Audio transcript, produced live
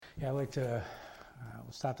Yeah, I'd like to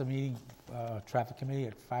we'll start the meeting, Traffic Committee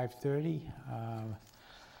at 5:30.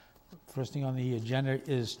 First thing on the agenda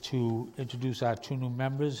is to introduce our two new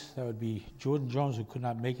members. That would be Jordan Jones, who could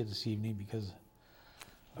not make it this evening because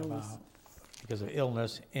of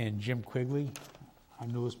illness, and Jim Quigley, our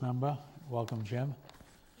newest member. Welcome, Jim.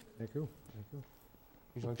 Thank you. Thank you.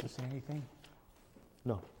 Would you like to say anything?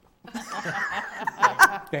 No.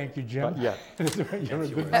 Thank you, Jim. Yeah. You're a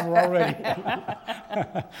good member already.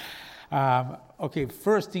 Okay,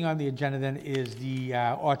 first thing on the agenda then is the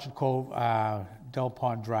Orchard Cove Del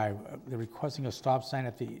Pond Drive. They're requesting a stop sign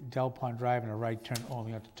at the Del Pond Drive and a right turn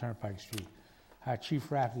only onto Turnpike Street.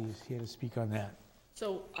 Chief Rafferty is here to speak on that.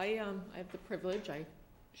 So I have the privilege, I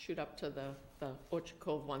shoot up to the Orchard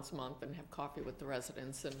Cove once a month and have coffee with the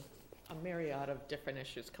residents, and a myriad of different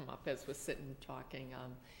issues come up as we're sitting talking.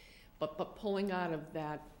 But pulling out of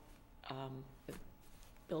that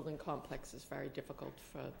building complex is very difficult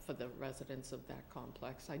for the residents of that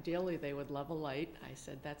complex. Ideally, they would love a light. I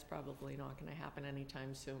said that's probably not going to happen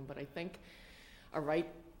anytime soon, but I think a right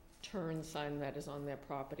turn sign that is on their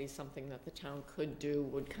property, something that the town could do,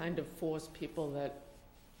 would kind of force people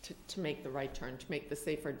to make the right turn, to make the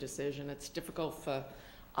safer decision. It's difficult for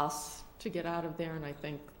us to get out of there, and I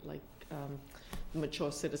think the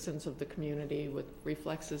mature citizens of the community with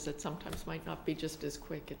reflexes, it sometimes might not be just as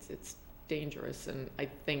quick. It's dangerous, and I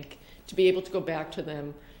think to be able to go back to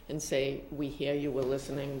them and say, we hear you, we're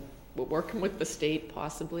listening, we're working with the state,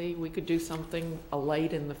 possibly we could do something, a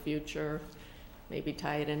light in the future, maybe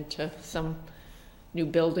tie it into some new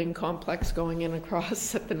building complex going in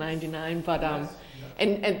across at the 99, but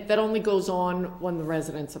and that only goes on when the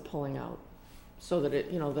residents are pulling out, so that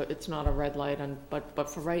it's not a red light. But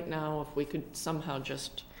for right now, if we could somehow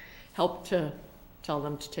just help to tell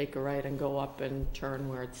them to take a right and go up and turn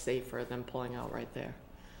where it's safer than pulling out right there.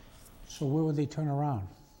 So where would they turn around?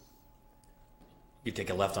 You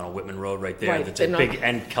take a left on a Whitman Road right there. Right, It's a big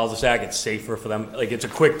end cul-de-sac. It's safer for them. Like, it's a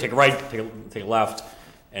quick take a right, take a left,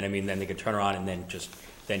 and I mean then they can turn around and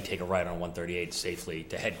then take a right on 138 safely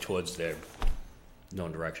to head towards their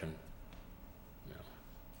known direction.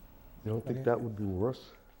 You don't think that would be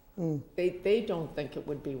worse? They don't think it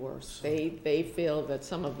would be worse. They feel that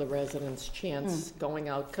some of the residents' chance going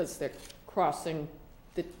out, because they're crossing,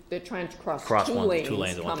 they're trying to cross two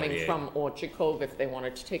lanes coming from Orchard Cove if they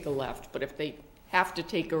wanted to take a left. But if they have to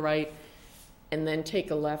take a right and then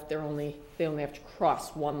take a left, they only have to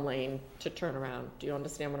cross one lane to turn around. Do you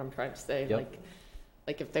understand what I'm trying to say? Yep.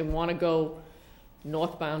 Like if they want to go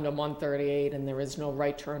northbound on 138 and there is no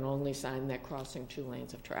right turn only sign, they're crossing two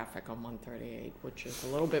lanes of traffic on 138, which is a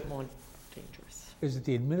little bit more dangerous. Is it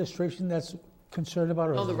the administration that's concerned about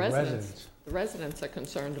it, or No, is the it residents. The residents are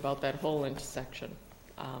concerned about that whole intersection,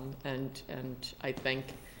 and I think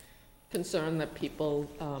concerned that people,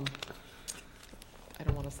 I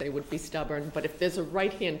don't want to say would be stubborn, but if there's a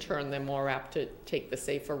right-hand turn, they're more apt to take the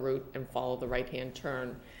safer route and follow the right-hand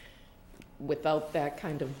turn. Without that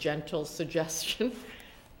kind of gentle suggestion,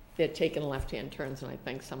 they're taking left-hand turns, and I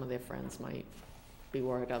think some of their friends might be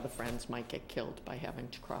worried other friends might get killed by having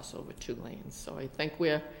to cross over two lanes. So I think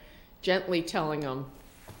we're gently telling them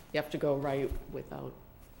you have to go right without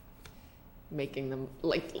making them,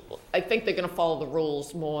 I think they're going to follow the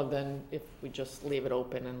rules more than if we just leave it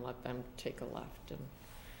open and let them take a left. And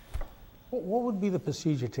What would be the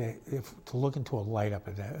procedure to look into a light up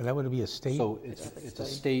at that? That would be a state? So it's a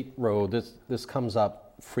state road. This comes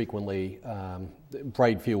up frequently.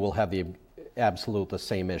 Brightview will have the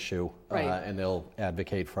same issue, right. And they'll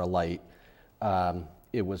advocate for a light.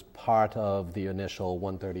 It was part of the initial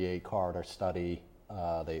 138 corridor study.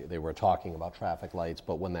 They were talking about traffic lights,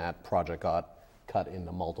 but when that project got cut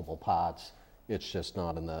into multiple parts, it's just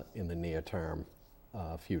not in the near term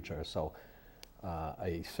future. So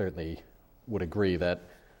I certainly would agree that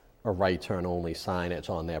a right turn only sign, it's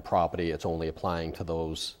on their property, it's only applying to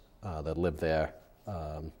those that live there.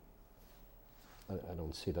 I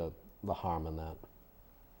don't see the harm in that.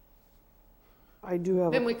 I do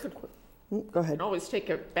have. then we could Go ahead. always take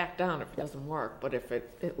it back down if it doesn't work, but if it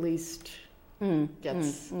at least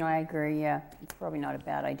gets... No, I agree, yeah. It's probably not a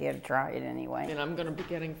bad idea to try it anyway. And I'm going to be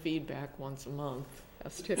getting feedback once a month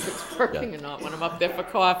as to if it's working or not when I'm up there for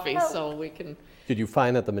coffee, so we can... Did you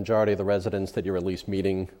find that the majority of the residents that you're at least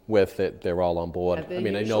meeting with, that they're all on board? I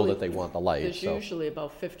mean, I know that they want the light. There's usually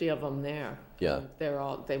about 50 of them there. Yeah. They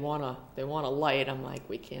want a light. I'm like,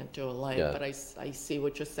 we can't do a light, Yeah. but I see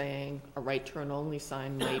what you're saying. A right turn only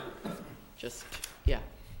sign might just,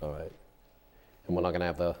 All right. And we're not going to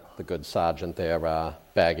have the good sergeant there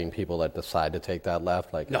bagging people that decide to take that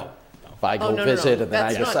left? Like, No. if I go visit and then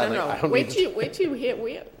I That's decide, not, I don't Wait need till you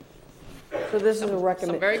hear. So this is a Some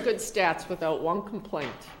recommend, very good stats without one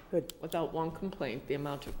complaint. Good. Without one complaint, the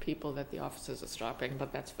amount of people that the officers are stopping,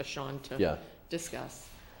 but that's for Sean to Yeah. discuss.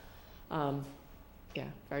 Yeah,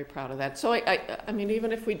 very proud of that. So I mean,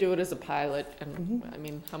 even if we do it as a pilot, and, I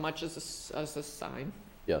mean, how much is a sign?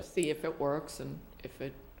 Yes. See if it works and if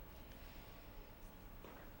it,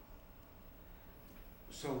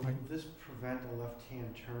 So will this prevent a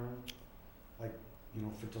left-hand turn, like, you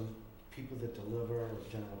know, for people that deliver or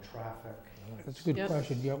general traffic? That's a good Yep.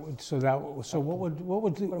 question, yeah, so what would,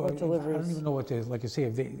 What about I deliveries? don't even know what they, like I say,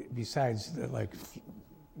 if they, besides, like,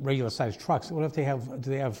 regular sized trucks, what if they have,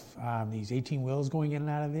 do they have, these 18 wheels going in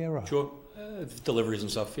and out of there, or? Sure, deliveries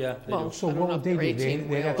and stuff, yeah. They do. well, So I don't what know would if they they're do? They- 18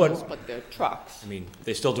 they'd have wheelers, to- but they're trucks. I mean,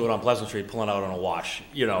 they still do it on Pleasant Street, pulling out on a wash,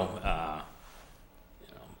 but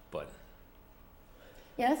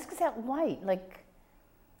Yeah, that's because that light, like,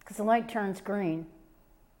 because the light turns green.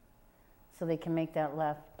 So they can make that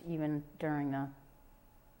left even during the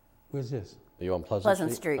Where's this? Are you on Pleasant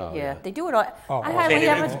Pleasant Street, Oh, yeah. They do it all, Oh, I oh. hardly And if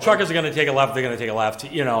ever, truckers are gonna take a left, they're gonna take a left, I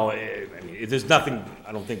mean, there's nothing,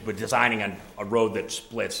 I don't think, we're designing a road that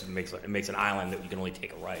splits and makes an island that you can only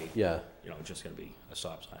take a right. Yeah. It's just gonna be a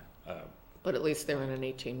stop sign. But at least they're in an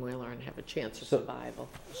 18-wheeler and have a chance of So- survival.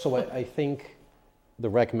 So I think the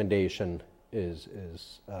recommendation is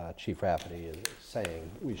Chief Rafferty is saying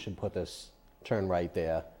we should put this turn right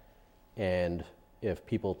there, and if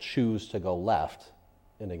people choose to go left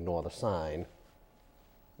and ignore the sign,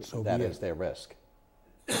 So that be is it. their risk.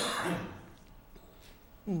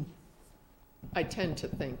 I tend to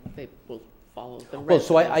think they will follow the Well,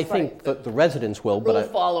 so I residents, think right? that the residents will, Rule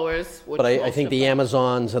but followers, which but I most think of the them-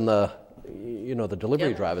 Amazons and the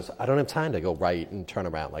delivery Yeah. drivers, I don't have time to go right and turn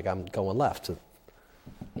around. Like, I'm going left.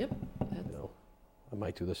 Yep, that's- I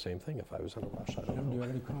might do the same thing if I was in a rush. I don't Jim, do know. you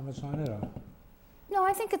have any comments on it, or? no,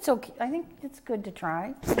 I think it's okay. I think it's good to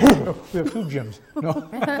try. We have two Jims. No? No.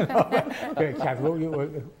 Okay,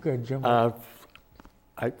 Kathy, good, Jim.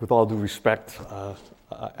 With all due respect,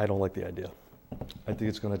 I don't like the idea. I think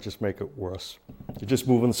it's going to just make it worse. You're just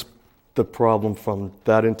moving the problem from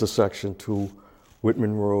that intersection to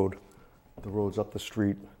Whitman Road, the roads up the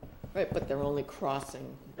street. right, but they're only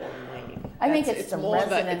crossing one lane. I think That's- it's the more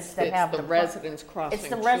residents that have the the pro- residents crossing It's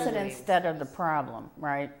the two residents lanes. that are the problem,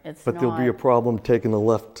 right? It's But there'll be a not, problem taking the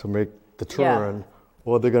left to make the Yeah. turn,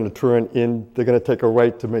 or they're going to turn in, they're going to take a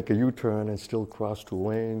right to make a U-turn and still cross two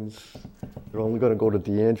lanes. They're only going to go to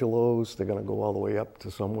D'Angelo's, they're going to go all the way up to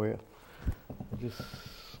somewhere.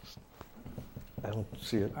 I don't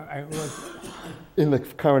see it in the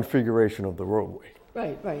current configuration of the roadway.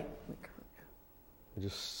 Right.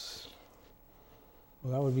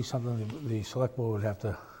 Well, that would be something the select board would have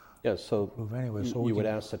to Yeah, so move anyway, so we you would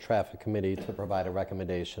can- ask the traffic committee to provide a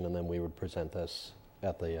recommendation, and then we would present this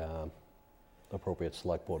at the appropriate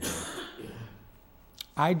select board meeting.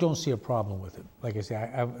 I don't see a problem with it. Like I say,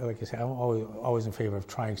 I'm always in favor of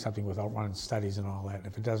trying something without running studies and all that. And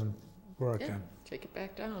if it doesn't work, Yeah, then, take it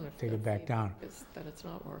back down. if Take the it back down. feedback is that it's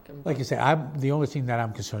not working. like I but- say, the only thing that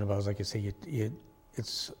I'm concerned about is, like I say,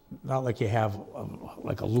 it's not like you have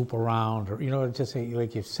like a loop around, or, it's just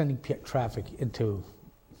like you're sending traffic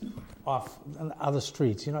off other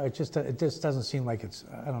streets. It just doesn't seem like it's,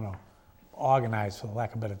 I don't know, organized, for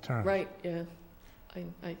lack of a better term. Right, yeah.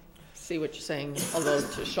 I see what you're saying, although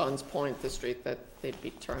to Sean's point, the street that they'd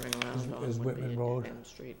be turning around on Is would be Whitman a Road. dead-end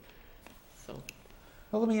street. So,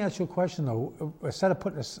 Well, let me ask you a question, though. Instead of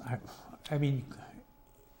putting I mean,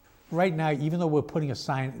 right now, even though we're putting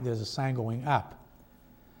there's a sign going up,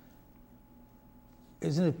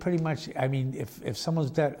 isn't it pretty much, I mean, if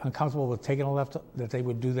someone's that uncomfortable with taking a left, that they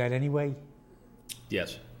would do that anyway?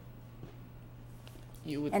 Yes.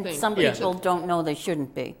 you would and think. some Yeah. people don't know they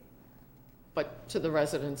shouldn't be, But to the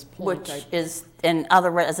resident's point, which is, and other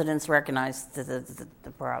residents recognize the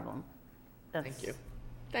problem. That's- thank you.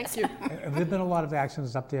 Thank you. Have there been a lot of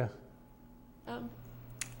accidents up there?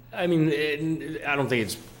 I mean, I don't think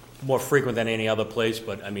it's more frequent than any other place,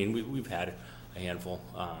 but I mean, we've had a handful.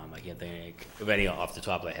 I can't think of any off the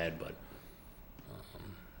top of the head, but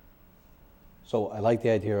So I like the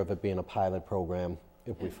idea of it being a pilot program.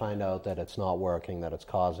 If we find out that it's not working, that it's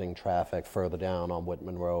causing traffic further down on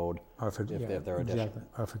Whitman Road, Or if it, If yeah, there are additional exactly.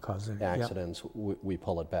 Or if it causes any, yeah. accidents, we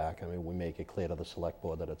pull it back. I mean, we make it clear to the select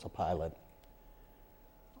board that it's a pilot.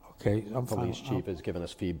 Okay, I'm fine. Police chief has given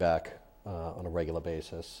us feedback on a regular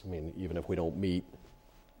basis. I mean, even if we don't meet,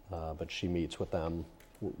 but she meets with them,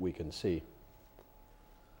 we can see.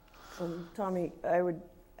 Tommy, I would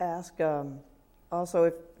ask, also,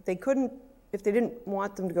 if they didn't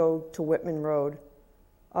want them to go to Whitman Road,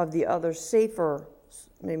 of the other safer,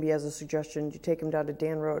 maybe as a suggestion, you take them down to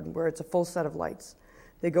Dan Road, where it's a full set of lights.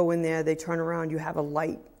 They go in there, they turn around, you have a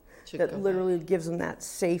light To go that back. literally gives them that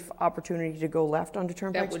safe opportunity to go left onto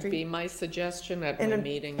Turnpike That would Street. be my suggestion at And my I'm-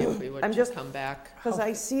 meeting if we were I'm to just- come back. Because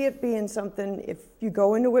I see it being something, if you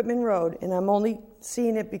go into Whitman Road, and I'm only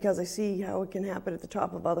seeing it because I see how it can happen at the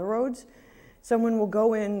top of other roads, someone will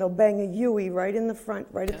go in, they'll bang a Yui right in the front,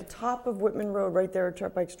 right at the top of Whitman Road, right there at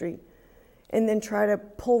Turnpike Street, and then try to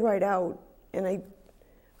pull right out, and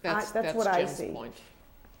that's what I Jim's see. point.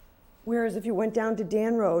 Whereas if you went down to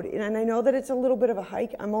Dan Road, and I know that it's a little bit of a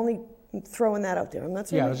hike, I'm only throwing that out there, I'm not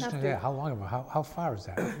saying Yeah, I you was just have gonna say, to. how long, how far is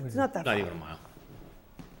that? It's not that Not far. even a mile.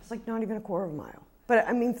 It's like not even a quarter of a mile. But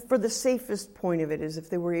I mean, for the safest point of it is if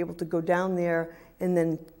they were able to go down there and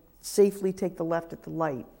then safely take the left at the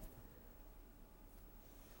light.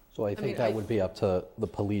 So I mean, think that would be up to the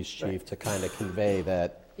police chief to kind of convey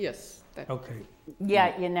that Yes, that, Okay, Yeah,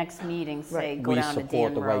 at your next meeting, say, go we down to support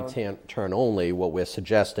Dan the right Road. turn only. What we're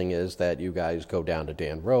suggesting is that you guys go down to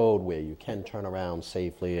Dan Road where you can turn around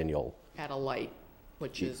safely and you'll, at a light,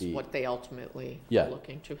 which is Be- what they ultimately Yeah. are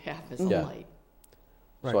looking to have as a Yeah. light.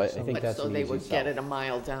 so I Right, think But that's so an they easy would sell. get it a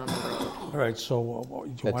mile down the road. all right, so. do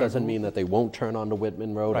you That wanna doesn't go- mean that they won't turn onto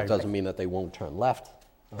Whitman Road. Right, It doesn't right. mean that they won't turn left.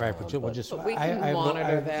 Right, but we'll just. But we I- can I have no- I monitor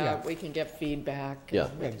have- that, yeah. we can get feedback. Yeah.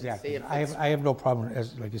 and we can see Exactly. if I it's- have no problem,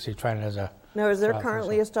 as, like you say, trying it as a. Now, is there Stop,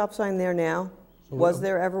 currently a stop sign there now? Was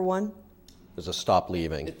there ever one? There's a stop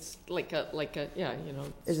leaving. It's like a, yeah, you know,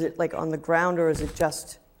 Is it like on the ground or is it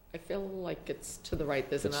just, I feel like it's to the right.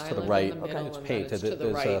 There's an It's to the island right. in the middle It's and then painted. it's to the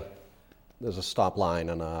There's right. there's a stop line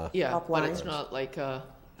and a, Yeah, Stop but it's line. not like a,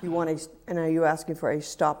 you want a, and are you asking for a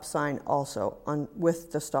stop sign also on,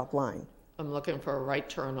 with the stop line? I'm looking for a right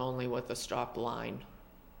turn only with a stop line.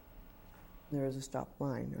 There is a stop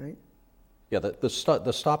line, right? yeah, the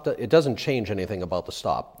stop, it doesn't change anything about the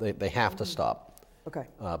stop. They have to stop Okay,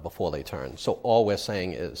 before they turn. So all we're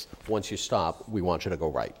saying is, once you stop, we want you to go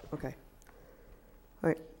right. okay. All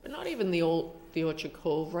right, But not even the Orchard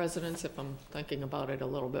Cove residents, if I'm thinking about it a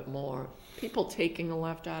little bit more. People taking a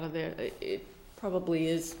left out of there, it probably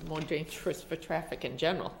is more dangerous for traffic in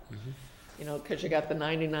general. You know, because you got the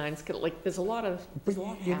 99s, like, there's a lot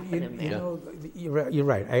happening there. You're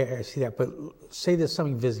right, I see that, but say there's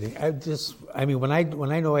something visiting, I mean, when I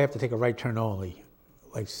know I have to take a right turn only,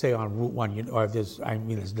 like say on Route 1, or if there's, I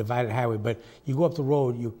mean, it's a divided highway, but you go up the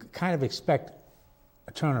road, you kind of expect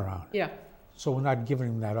a turnaround. Yeah, So we're not giving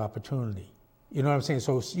them that opportunity. You know what I'm saying?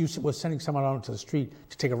 So we're sending someone out into the street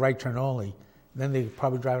to take a right turn only, then they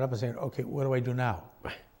probably drive up and say, okay, what do I do now?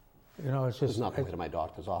 Right. You know, it's just. There's nothing to my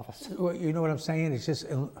doctor's office. You know what I'm saying? It's just,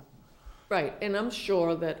 right, and I'm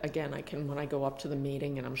sure that, again, when I go up to the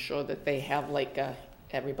meeting, and I'm sure that they have like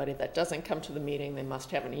everybody that doesn't come to the meeting, they must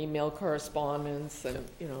have an email correspondence and,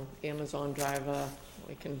 you know, Amazon driver.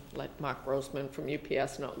 We can let Mark Roseman from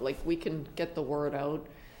UPS know, like, we can get the word out.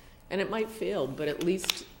 And it might fail, but at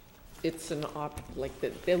least it's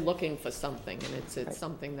they're looking for something, and it's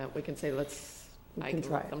something that we can say, I can can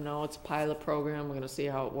try let it. them know it's a pilot program, we're gonna see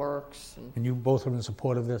how it works. and you both are in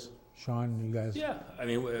support of this, Sean, you guys? Yeah, I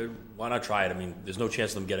mean, why not try it? I mean, there's no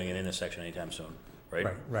chance of them getting an intersection anytime soon, right?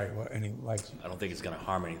 Right, well, any, like, I don't think it's gonna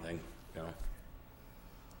harm anything, you know?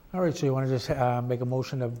 all right, so you want to just make a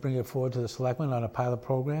motion to bring it forward to the selectmen on a pilot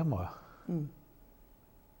program, or?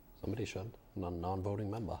 Somebody should, non-voting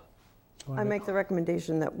member. I make the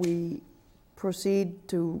recommendation that we proceed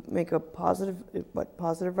to make a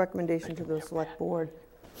positive recommendation to the select board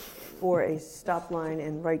for a stop line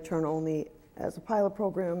and right turn only as a pilot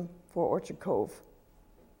program for Orchard Cove.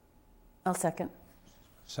 I'll second.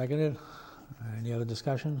 Seconded. Any other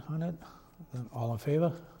discussion on it? All in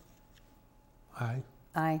favor? Aye.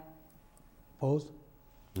 Aye. Opposed?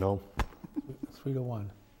 No? 3-1.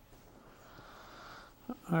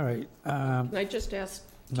 All right, Can I just ask,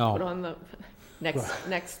 no. put on the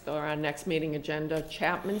our next meeting agenda,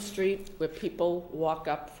 Chapman Street, where people walk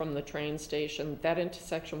up from the train station, that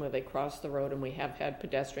intersection where they cross the road, and we have had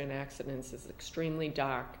pedestrian accidents, is extremely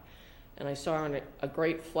dark. And I saw a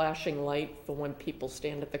great flashing light for when people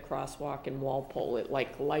stand at the crosswalk in Walpole. It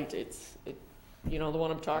like light, you know the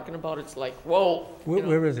one I'm talking about? It's like, whoa. you know.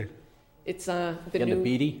 Where is it? It's the End new. of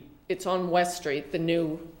Beatty? It's on West Street, the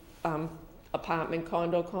new apartment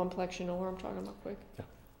condo complex. You know where I'm talking about, quick?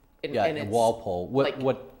 Yeah, and in it's Walpole. like-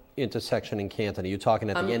 What intersection in Canton? Are you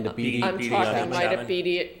talking at the end of Beatty? I'm Beatty, talking Chapman. right at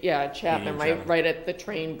Beatty, yeah, Chapman, Beatty and Chapman. right at the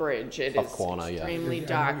train bridge. It Up is corner, yeah. extremely Yeah,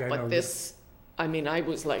 dark, I know, but this, I mean, I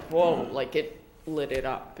was like, whoa, like it lit it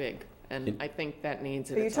up big. And I think that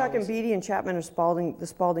needs it. Are you It's talking always Beatty and Chapman or Spalding, the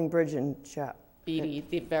Spalding Bridge and Beatty,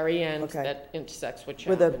 the very end Okay. that intersects with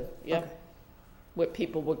With a- Chapman. Yep. Where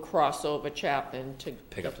people would cross over Chapman to.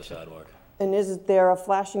 Pick up the sidewalk. And is there a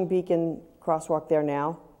flashing beacon crosswalk there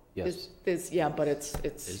now? Yes. Yeah, but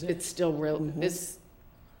it's still real,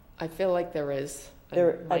 I feel like there is.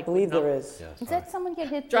 There, I Mike believe would know. there is. Yes. Does that someone get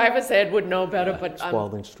hit? Driver's ed would know better, but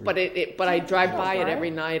Spalding Street. but I drive by it right. every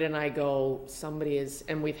night and I go, somebody is,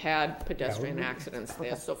 and we've had pedestrian accidents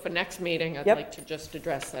there. So for next meeting, I'd Yep. like to just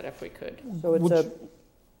address that if we could. So it's Which-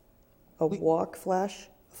 a walk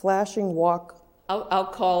flashing walk. I'll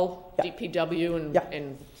call Yeah. DPW Yeah.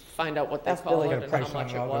 and find out what they Ask call Billy. it Get a and price how on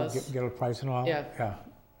much it it all, was. get a price and all? Yeah. Yeah.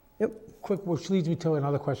 Yep. Quick, which leads me to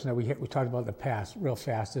another question that we talked about in the past, real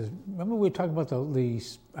fast, is, remember we were talking about the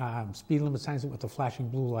speed limit signs with the flashing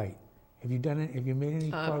blue light? Have you done it, have you made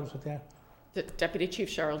any progress with that? Deputy Chief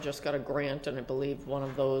Sherrill just got a grant, and I believe one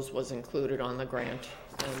of those was included on the grant.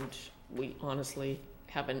 And we honestly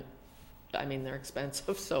haven't, I mean, they're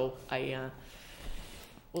expensive, so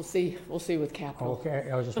we'll see with capital. Okay,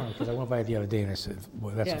 I was just wondering, because I went by it the other day and I said,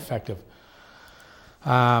 well, that's Yeah. effective.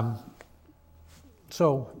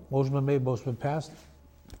 So, motion been made, motion been passed?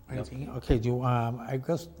 Anything? Okay, do you, I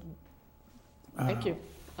guess. Thank you.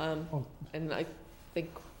 oh. And I think,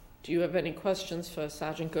 do you have any questions for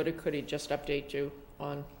Sergeant Goodard? Could he just update you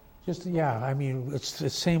on Just, yeah, I mean, it's the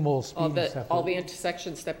same old all speeding stuff. all the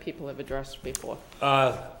intersections that people have addressed before?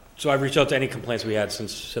 So I reached out to any complaints we had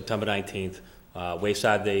since September 19th.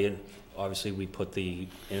 Wayside, obviously we put the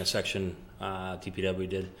intersection, DPW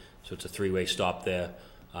did, so it's a three-way stop there.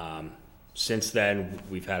 Since then,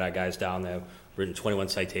 we've had our guys down there, written 21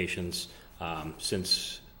 citations.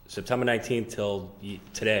 Since September 19th till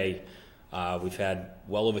today, we've had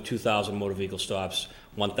well over 2,000 motor vehicle stops.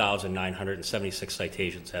 1,976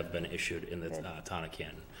 citations have been issued in the town of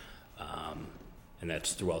Canton, and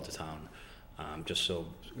that's throughout the town. Just so,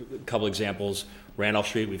 a couple examples, Randolph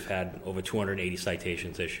Street, we've had over 280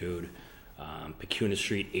 citations issued. Pecuna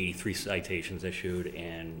Street, 83 citations issued,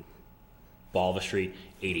 and Bolivar Street,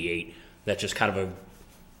 88. That's just kind of a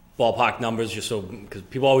ballpark numbers, just so, because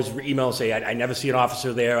people always email and say, I never see an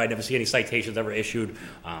officer there, I never see any citations ever issued.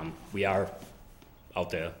 We are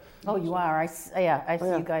out there. Oh, you are. I see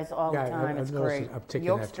you guys all the Yeah, time. I've It's noticed great. an uptick in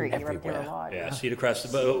York that, too. Street, you're up there a Everywhere. lot. Yeah, Cedar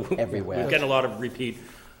Crest, but Everywhere. we're getting a lot of repeat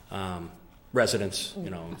residents, you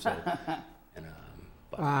know, so. And,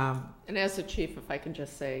 but And as a chief, if I can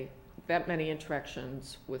just say, that many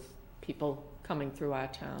interactions with people coming through our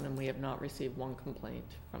town, and we have not received one complaint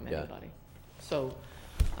from Yeah. anybody. So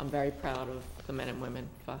I'm very proud of the men and women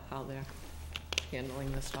for how they're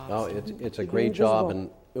handling the stops. Oh, it's a Keep great them job,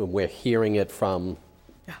 visible. and we're hearing it from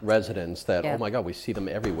residents that, Yeah. oh my God, we see them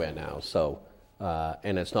everywhere now. So,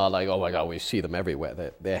 and it's not like, oh my God, we see them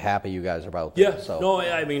everywhere. They're happy you guys are out there. yeah, So, no,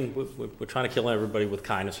 I mean, we're trying to kill everybody with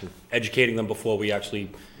kindness and educating them before we actually,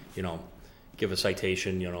 you know, give a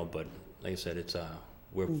citation, you know, but like I said, it's,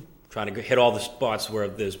 we're trying to hit all the spots where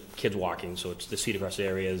there's kids walking, so it's the Cedar Crest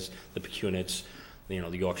areas, the Pecunits, you know,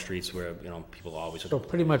 the York Streets where, you know, people always. So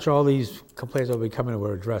pretty much all these complaints that will be coming,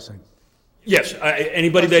 we're addressing. Yes,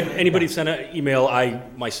 anybody sent an email,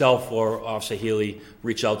 myself or Officer Healy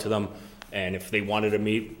reached out to them, and if they wanted to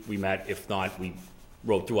meet, we met. If not, we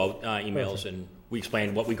wrote throughout emails and we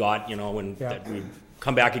explained what we got, you know, and Yeah. that we'd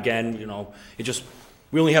come back again, you know. It just,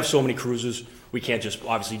 we only have so many cruisers. We can't just,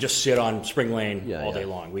 obviously, just sit on Spring Lane Yeah, all yeah. day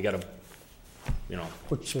long. We gotta, you know,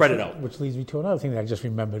 Which- spread it out. Which leads me to another thing that I just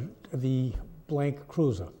remembered, the blank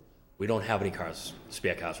cruiser. We don't have any cars,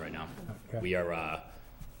 spare cars right now. Okay. We are,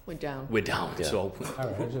 We're down. we're down, Yeah. so. All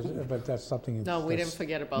right, but that's something. No, we didn't that's-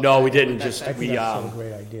 forget about that. No, we didn't, That's- just- I think we, that's a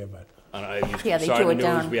great idea, but. Yeah, they saw do in the it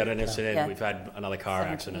news, down. we had an incident, Yeah. we've had another car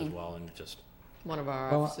accident as 17. well, and it just, One of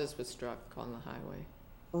our Well, officers was struck on the highway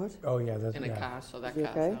What? Oh, yeah, that's, in a yeah. car, so that Is he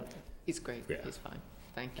car's okay? out. He's great, Yeah. he's fine.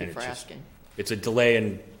 Thank And you for it's just- asking. it's a delay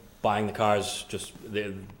in buying the cars, just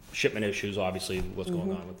the shipment issues, obviously, what's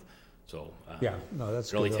going on with, so. Yeah, no,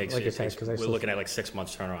 that's It only good. takes, Like I it said, takes, 'cause I we're still- looking at like 6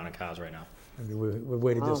 months turnaround on cars right now. I mean, we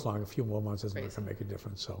waited this Wow. long, a few more months isn't Crazy. going to make a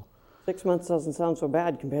difference, so. 6 months doesn't sound so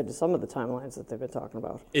bad compared to some of the timelines that they've been talking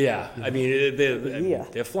about. Yeah, I mean, Yeah.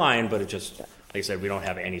 they're flying, but it just, like I said, we don't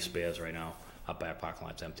have any spares right now. Our back parking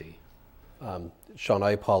lot's empty. Sean,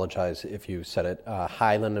 I apologize if you said it.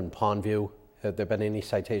 Highland and Pondview, have there been any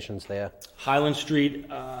citations there? Highland Street,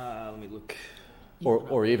 let me look.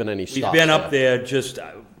 Or even any We've stops been up there just,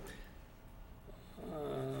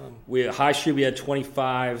 High Street, we had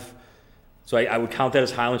 25. So I would count that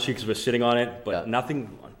as Highland Street because we're sitting on it, but Yeah.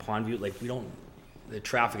 nothing on Pondview. Like the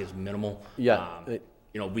traffic is minimal. Yeah.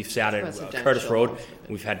 You know, we've sat at Residential Curtis Road. most of it.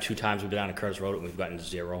 We've had 2 times we've been down to Curtis Road and we've gotten to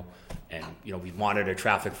 0. And, you know, we've monitored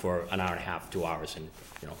traffic for an hour and a half, 2 hours. And,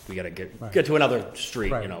 you know, we got to get to another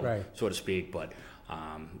street, Right, you know, right. so to speak. But,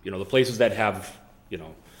 you know, the places that have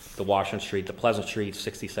the Washington Street, the Pleasant Street,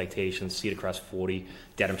 60 citations, Cedar Crest 40,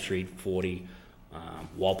 Dedham Street 40,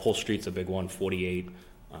 Walpole Street's a big one, 48,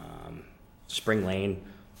 Spring Lane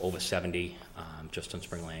over 70, just on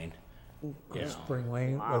Spring Lane. Spring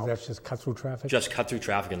Lane, that's just cut through traffic? Just cut through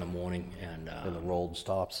traffic in the morning, and And the rolled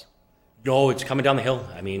stops. no, it's coming down the hill.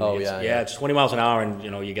 I mean, Oh, it's, yeah. it's 20 miles an hour, and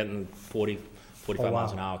you're getting 40, 45 Oh, wow.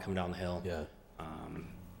 miles an hour coming down the hill. Yeah.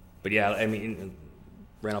 But yeah, I mean,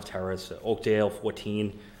 Randolph Terrace, Oakdale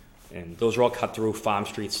 14, and those are all cut through. Farm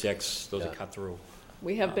Street 6, those Yeah. are cut through.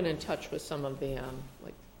 We have been in touch with some of the,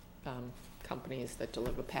 companies that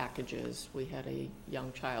deliver packages. We had a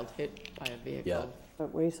young child hit by a vehicle. Yeah.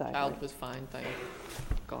 But Wayside. Child right? was fine, thank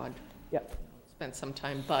God. Yep. Spent some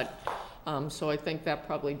time, but, so I think that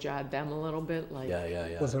probably jarred them a little bit, like.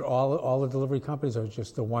 Yeah. Was it all the delivery companies or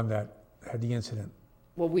just the one that had the incident?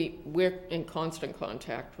 Well, we're in constant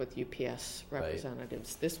contact with UPS Right.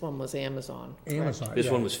 representatives. This one was Amazon. correct? Amazon. This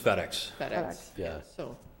yeah. one was FedEx. FedEx. Yeah.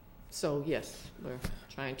 So yes, we're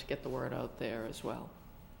trying to get the word out there as well.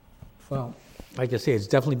 Well, like I say, it's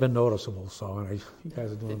definitely been noticeable, so, and you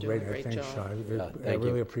guys are doing They're doing great. a great Thanks, job. Sean. Yeah, I thank you.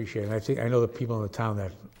 really appreciate it. I know the people in the town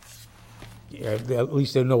that, at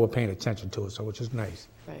least they know we're paying attention to it, so which is nice.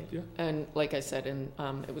 Right. Yeah. And like I said,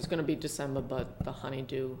 it was gonna be December, but the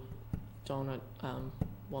Honeydew Donut,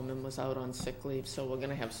 woman was out on sick leave, so we're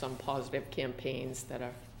gonna have some positive campaigns that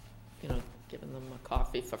are, giving them a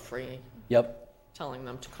coffee for free, Yep, telling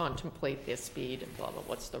them to contemplate their speed and blah, blah,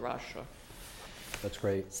 what's the rush, or that's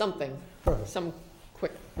great. something, Perfect. some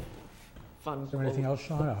quick, fun. Is there anything else,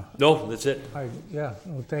 Sean? or- No, that's it. Yeah,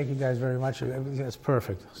 well, thank you guys very much. That's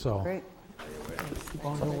perfect, so. Great. Keep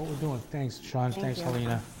on doing what we're doing. Thanks, Sean. Thanks, you.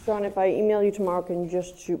 Helena. John, if I email you tomorrow, can you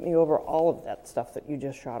just shoot me over all of that stuff that you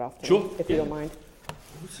just shot off to me? Sure, If you yeah. don't mind.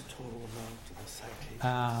 What's the total amount of the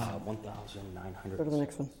citation? 1,900. Go to the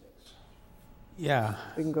next one. Yeah,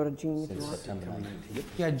 We can go to Jean if you Since want. September 19th.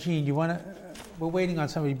 yeah, Gene, you want to, we're waiting on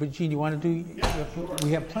somebody, but Gene, you want to do,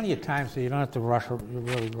 we have plenty of time, so you don't have to rush, or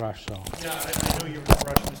really rush, so. Yeah, I know you're in a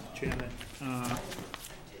rush, Mr. Chairman.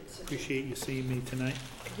 Appreciate you seeing me tonight.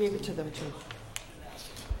 I gave it to them too.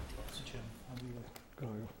 Mr. Chairman, I'll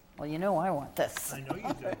leave it. Well, you know I want this. I know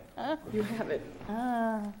you do. You have it.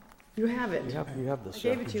 You have it. We have this. I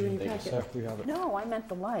gave it to you in your packet. We have it. No, I meant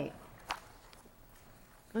the light.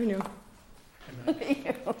 I know.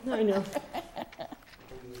 I know.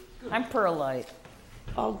 I'm perlite.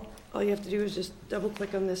 All you have to do is just double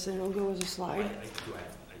click on this and it'll go as a slide.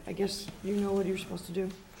 I guess you know what you're supposed to do,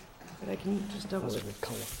 but I can just double it.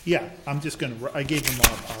 Yeah, I'm just gonna, I gave them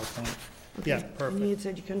all a PowerPoint. Yeah, And perfect. he had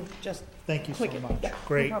said you can just Thank you so click it. much. Yeah, no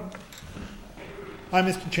Great. problem. Hi,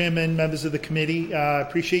 Mr. Chairman, members of the committee.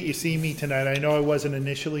 Appreciate you seeing me tonight. I know I wasn't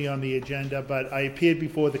initially on the agenda, but I appeared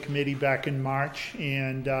before the committee back in March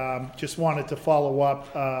and just wanted to follow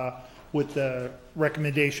up with the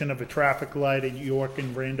recommendation of a traffic light at York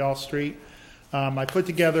and Randolph Street. I put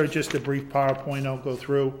together just a brief PowerPoint I'll go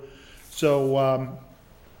through. So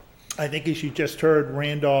I think as you just heard,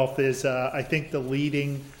 Randolph is, I think, the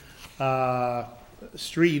leading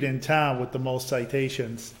street in town with the most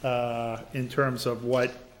citations in terms of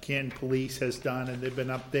what Canton Police has done, and they've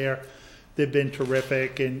been up there. They've been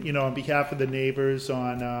terrific, and on behalf of the neighbors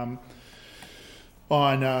on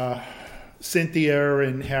Cynthia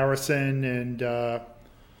and Harrison and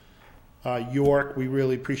York, we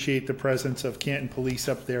really appreciate the presence of Canton Police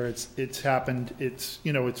up there. It's happened. It's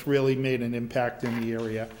really made an impact in the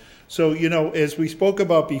area. So, as we spoke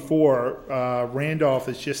about before, Randolph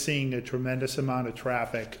is just seeing a tremendous amount of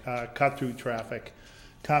traffic, cut-through traffic,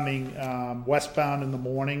 coming westbound in the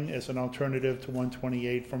morning as an alternative to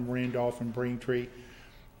 128 from Randolph and Braintree.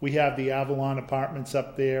 We have the Avalon Apartments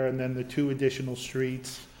up there, and then the two additional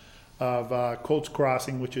streets of Colts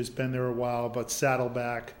Crossing, which has been there a while, but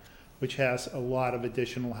Saddleback, which has a lot of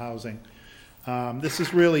additional housing. This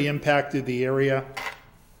has really impacted the area.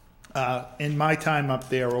 In my time up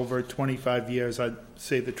there, over 25 years, I'd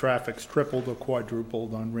say the traffic's tripled or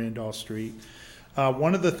quadrupled on Randolph Street.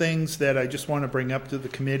 One of the things that I just want to bring up to the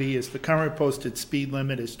committee is the current posted speed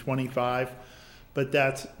limit is 25, but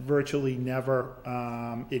that's virtually never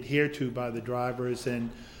adhered to by the drivers. And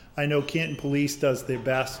I know Canton Police does their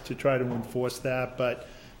best to try to enforce that, but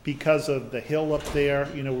because of the hill up there,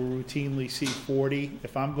 we routinely see 40.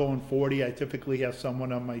 If I'm going 40, I typically have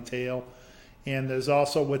someone on my tail. And there's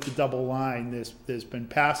also with the double line, there's been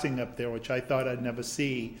passing up there, which I thought I'd never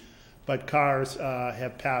see, but cars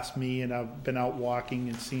have passed me, and I've been out walking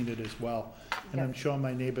and seen it as well. And I'm sure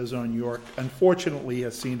my neighbors on York, unfortunately,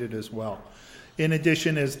 have seen it as well. In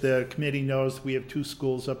addition, as the committee knows, we have two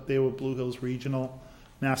schools up there with Blue Hills Regional,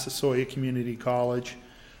 Massasoit Community College.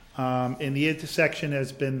 And the intersection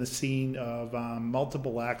has been the scene of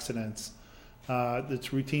multiple accidents that's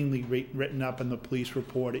routinely written up in the police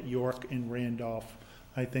report at York and Randolph.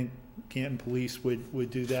 I think Canton Police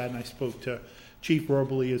would do that, and I spoke to Chief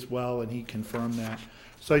Robley as well, and he confirmed that.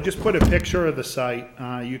 So I just put a picture of the site.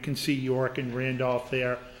 You can see York and Randolph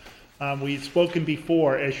there. We've spoken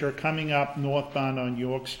before, as you're coming up northbound on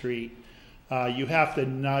York Street, you have to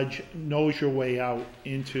nose your way out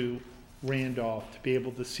into Randolph to be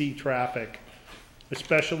able to see traffic,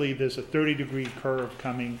 especially there's a 30-degree curve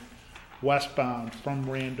coming westbound from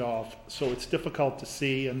Randolph, so it's difficult to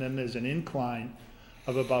see, and then there's an incline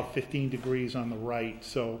of about 15 degrees on the right.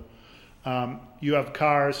 So you have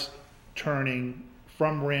cars turning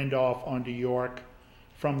from Randolph onto York,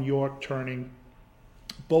 from York turning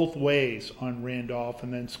both ways on Randolph,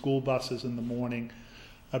 and then school buses in the morning.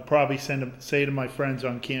 I'd probably say to my friends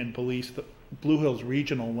on Canton Police that Blue Hills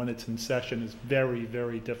Regional, when it's in session, is very,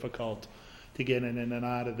 very difficult to get in and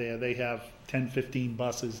out of there. They have 10, 15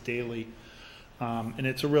 buses daily, and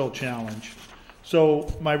it's a real challenge.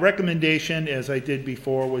 So my recommendation, as I did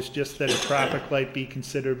before, was just that a traffic light be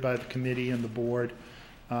considered by the committee and the board.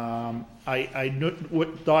 I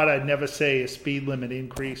thought I'd never say a speed limit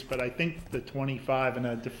increase, but I think the 25, and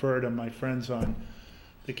I defer to my friends on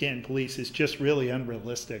the Canton Police, is just really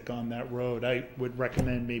unrealistic on that road. I would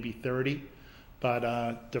recommend maybe 30,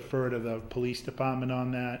 but defer to the police department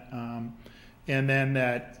on that. And then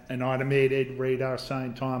that an automated radar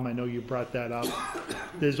sign, Tom, I know you brought that up.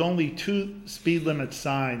 There's only 2 speed limit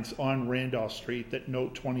signs on Randolph Street that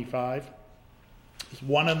note 25. There's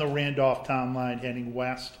one on the Randolph town line heading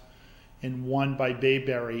west, and one by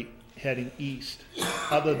Bayberry heading east.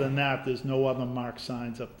 Other than that, there's no other marked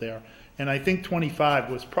signs up there. And I think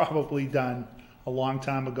 25 was probably done a long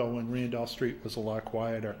time ago when Randolph Street was a lot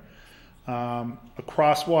quieter. A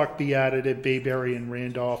crosswalk be added at Bayberry and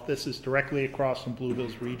Randolph. This is directly across from Blue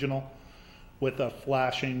Hills Regional with a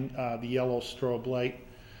flashing, the yellow strobe light.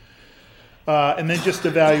 And then just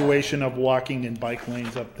evaluation of walking and bike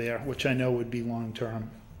lanes up there, which I know would be long-term.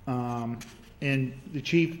 And the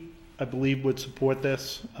chief, I believe, would support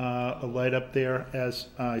this, a light up there, as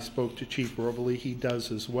I spoke to Chief Robley. He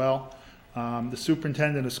does as well. The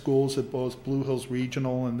superintendent of schools at both Blue Hills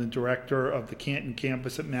Regional and the director of the Canton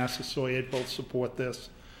campus at Massasoit both support this.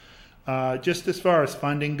 Just as far as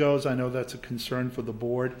funding goes, I know that's a concern for the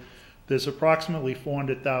board. There's approximately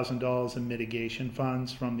 $400,000 in mitigation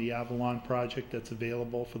funds from the Avalon project that's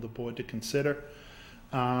available for the board to consider.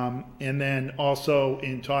 And then also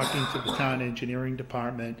in talking to the town engineering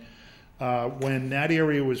department, when that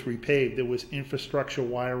area was repaved, there was infrastructure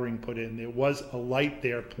wiring put in. There was a light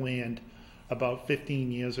there planned about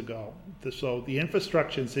 15 years ago. So the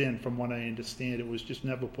infrastructure's in, from what I understand. It was just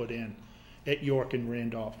never put in at York and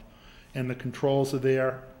Randolph. And the controls are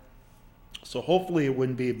there. So hopefully it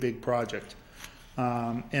wouldn't be a big project.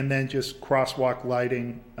 And then just crosswalk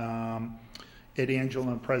lighting at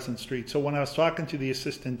Angela and Pleasant Street. So when I was talking to the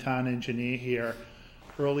assistant town engineer here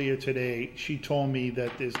earlier today, she told me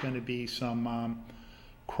that there's going to be some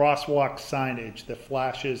crosswalk signage that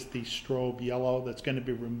flashes the strobe yellow that's going to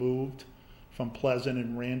be removed from Pleasant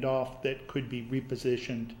and Randolph that could be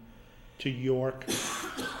repositioned to York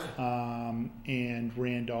and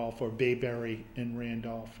Randolph, or Bayberry and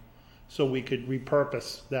Randolph. So we could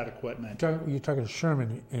repurpose that equipment. You're talking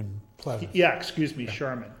Sherman in Pleasant. Yeah, excuse me,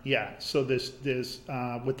 Sherman. Yeah, so there's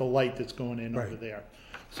with the light that's going in over Right. there.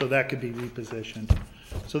 So that could be repositioned.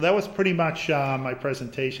 So that was pretty much my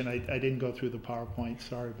presentation. I didn't go through the PowerPoint,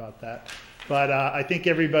 sorry about that. But I think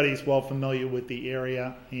everybody's well familiar with the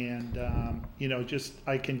area, and just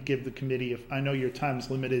I can give the committee, if I know your time's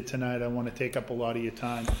limited tonight, I want to take up a lot of your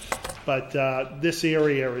time. But this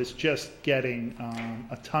area is just getting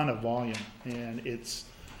a ton of volume, and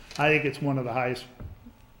I think it's one of the highest,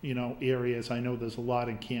 areas. I know there's a lot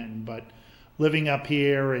in Canton, but living up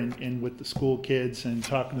here and with the school kids and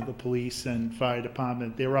talking to the police and fire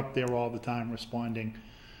department, they're up there all the time responding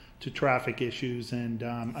to traffic issues, and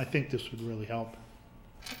I think this would really help.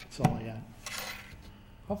 That's all I got.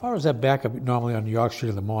 How far is that backup normally on York Street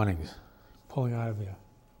in the mornings, pulling out of there?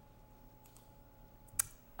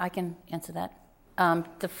 I can answer that.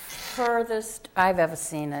 The furthest I've ever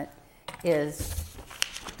seen it is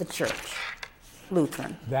the church,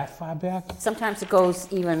 Lutheran. That far back? Sometimes it goes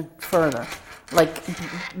even further. Like,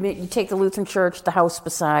 you take the Lutheran church, the house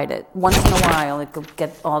beside it. Once in a while, it could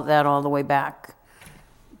get all the way back.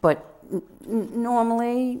 But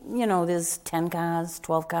normally, there's 10 cars,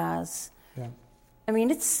 12 cars. Yeah. I mean,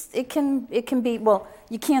 it can be, well,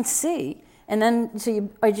 you can't see. And then, so you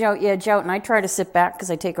edge out, and I try to sit back because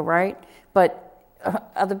I take a right. But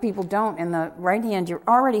other people don't. In the right hand, you're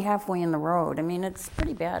already halfway in the road. I mean, it's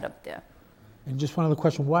pretty bad up there. And just one other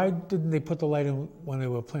question, why didn't they put the light in when they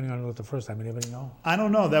were planning on it the first time? Anybody know? I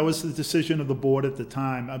don't know. That was the decision of the board at the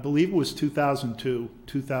time. I believe it was 2002,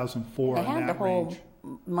 2004 They in had the that whole range.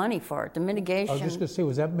 money for it. The I was just mitigation, going to say,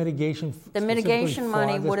 was that mitigation? the mitigation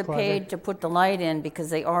money would have paid paid to put the light in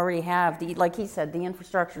because they already have the, like he said, the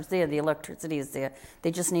infrastructure's there, the electricity is there.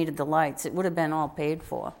 They just needed the lights. It would have been all paid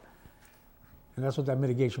for. And that's what that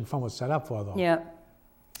mitigation fund was set up for, though. Yeah.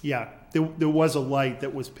 Yeah, there was a light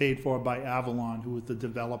that was paid for by Avalon, who was the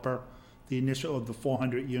developer, the initial of the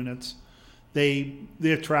 400 units.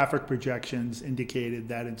 Their traffic projections indicated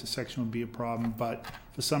that intersection would be a problem, but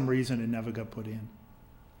for some reason it never got put in.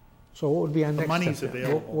 So what would be our next step? money's then?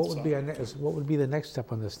 available, What would so. be what would be the next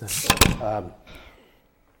step on this then?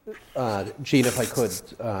 Gene, if I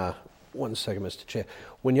could, 1 second, Mr. Chair.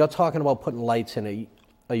 When you're talking about putting lights in,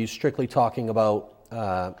 are you strictly talking about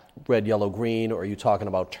red, yellow, green, or are you talking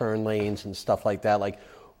about turn lanes and stuff like that? Like,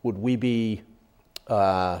 would we be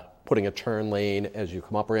putting a turn lane as you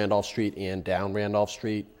come up Randolph Street and down Randolph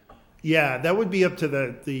Street? Yeah, that would be up to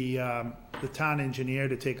the town engineer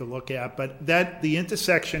to take a look at, but the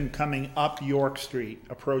intersection coming up York Street,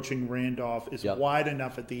 approaching Randolph, is Yep. wide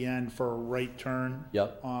enough at the end for a right turn.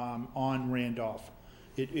 Yep. On Randolph.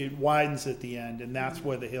 It widens at the end, and that's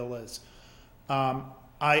where the hill is.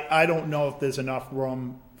 I don't know if there's enough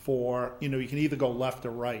room for, you can either go left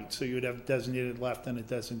or right, so you would have designated left and a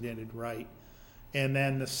designated right. And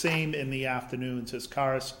then the same in the afternoons, as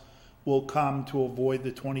cars will come to avoid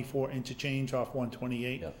the 24 interchange off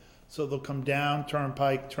 128. Yep. So they'll come down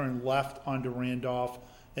Turnpike, turn left onto Randolph,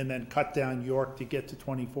 and then cut down York to get to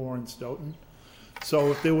 24 in Stoughton.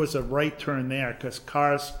 So if there was a right turn there, because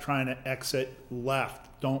cars trying to exit left,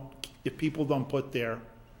 if people don't put their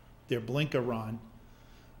blinker on,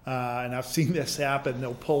 and I've seen this happen,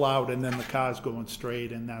 they'll pull out and then the car's going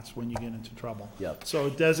straight, and that's when you get into trouble. Yep. So a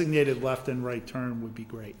designated left and right turn would be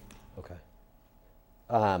great. Okay.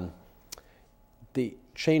 The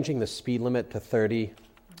changing the speed limit to 30,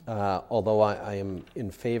 although I am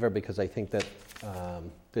in favor because I think that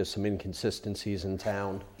there's some inconsistencies in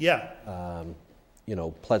town. Yeah,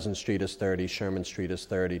 Pleasant Street is 30, Sherman Street is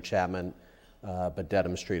 30, Chapman, but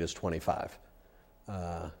Dedham Street is 25.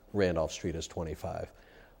 Randolph Street is 25.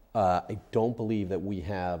 I don't believe that we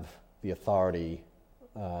have the authority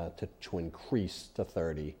to increase to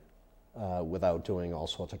 30 without doing all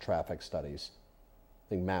sorts of traffic studies.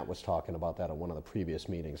 I think Matt was talking about that at one of the previous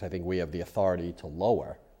meetings. I think we have the authority to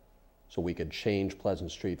lower, so we could change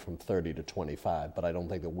Pleasant Street from 30 to 25, but I don't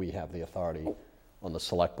think that we have the authority on the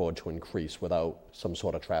select board to increase without some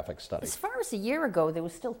sort of traffic study. As far as a year ago, there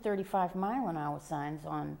was still 35-mile-an-hour signs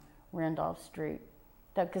on Randolph Street.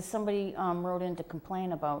 Because somebody wrote in to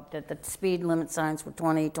complain about that the speed limit signs were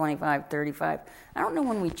 20, 25, 35. I don't know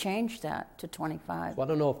when we changed that to 25. Well, I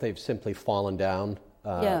don't know if they've simply fallen down,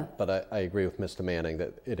 Yeah. but I agree with Mr. Manning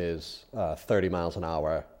that it is 30 miles an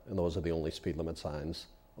hour, and those are the only speed limit signs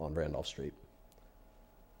on Randolph Street.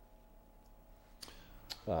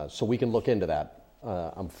 So we can look into that.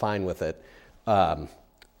 I'm fine with it.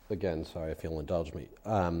 Again, sorry if you'll indulge me.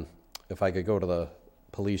 If I could go to the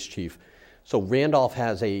police chief. So Randolph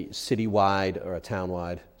has a citywide or a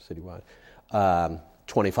townwide,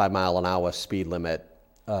 25 mile an hour speed limit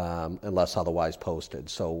unless otherwise posted.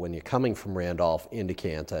 So when you're coming from Randolph into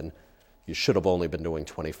Canton, you should have only been doing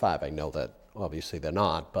 25. I know that obviously they're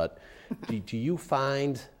not, but do you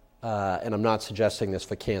find, and I'm not suggesting this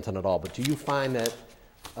for Canton at all, but do you find that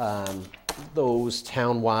those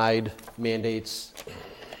townwide mandates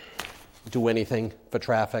do anything for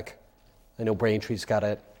traffic? I know Braintree's got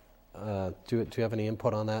it. Do you have any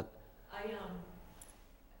input on that? I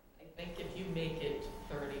think if you make it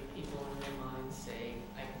 30, people in their minds say,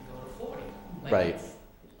 I can go to 40. Right.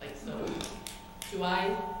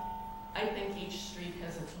 I think each street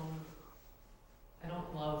has its own, I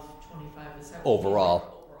don't love 25 as that.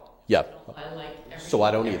 Overall. Yep. I like So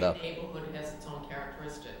I don't every either. neighborhood has its own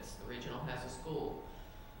characteristics. The regional has a school.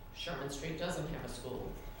 Sherman Street doesn't have a school.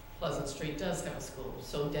 Pleasant Street does have a school.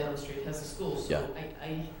 So Dedham Street has a school. So Yeah.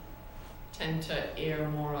 I tend to err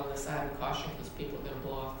more on the side of caution because people are going to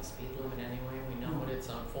blow off the speed limit anyway. We know it. It's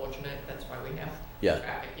unfortunate. That's why we have Yeah. a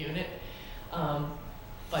traffic unit.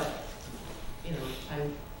 But, I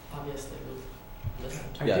obviously would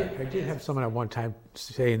listen to Yeah. it. I did have someone at one time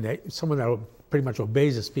saying that someone that pretty much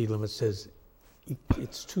obeys the speed limit says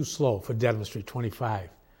it's too slow for Dedham Street 25.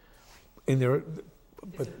 And there,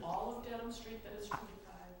 Is it all of Dedham Street that is 25?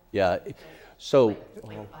 Yeah. So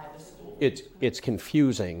Like by the school? it's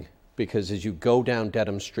confusing because as you go down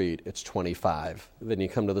Dedham Street, it's 25. Then you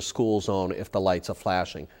come to the school zone if the lights are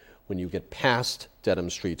flashing. When you get past Dedham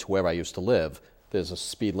Street to where I used to live, there's a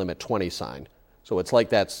speed limit 20 sign. So it's like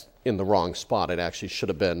that's in the wrong spot. It actually should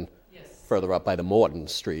have been further up by the Morton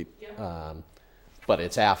Street. But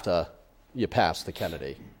it's after you pass the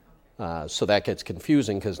Kennedy. So that gets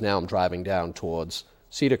confusing because now I'm driving down towards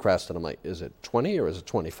Cedar Crest and I'm like, is it 20 or is it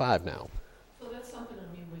 25 now? So that's something,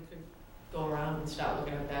 I mean, we could go around and start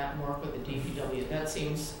looking at that and work with the DPW. That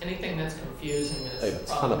seems, anything that's confusing I have a is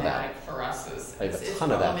ton of that. problematic for us. I have a It's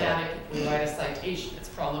ton of that there. problematic. If we write a citation, it's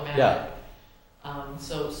problematic. Yeah.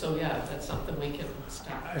 So yeah, that's something we can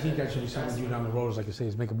start. I think that should be something to do down the roads, like you say,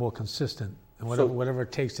 is make it more consistent. And So- whatever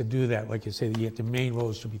it takes to do that, like you say, the main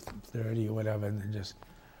roads should be 30 or whatever, and then just.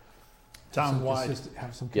 Town-wide.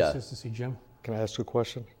 Have some Yeah. consistency, Jim. Can I ask you a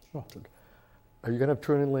question? Sure. Are you going to have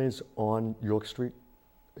turning lanes on York Street?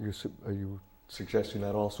 Are you suggesting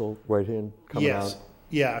that also, right hand coming Yes, out?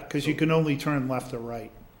 yeah, because you can only turn left or right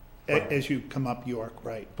as you come up York,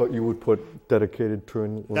 right? But you would put dedicated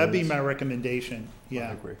turn lanes? That'd be my recommendation, I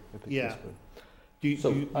yeah. agree. I think Yeah. that's good.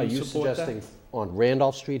 Do Are you support that? suggesting on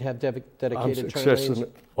Randolph Street have I'm dedicated turn lanes?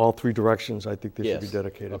 suggesting all three directions, I think there should be Yes.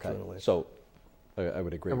 dedicated Okay. turn lanes. So I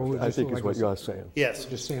would agree Yeah, but with we- that. I just think is like what I you're saying. Yes,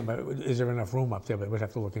 Just saying, but is there enough room up there? But we'd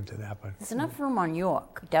have to look into that, but. There's enough room on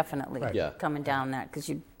York, definitely, Right. Yeah. coming down that, because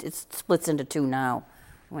it splits into two now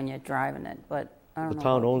when you're driving it, but I don't The know.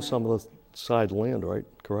 town about owns some of the side land, right?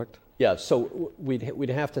 Correct? Yeah, so we'd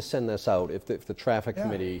have to send this out, if the traffic Yeah,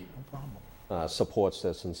 committee supports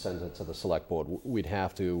this and sends it to the select board, we'd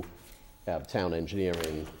have to have town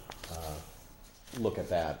engineering look at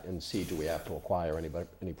that and see, do we have to acquire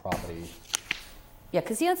any property? Yeah,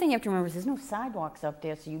 because the other thing you have to remember is there's no sidewalks up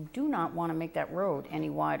there, so you do not want to make that road any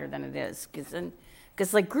wider than it is,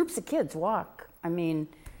 because like groups of kids walk. I mean,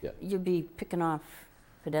 Yeah. you'd be picking off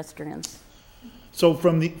pedestrians. so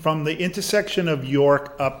from the intersection of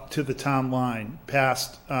York up to the town line,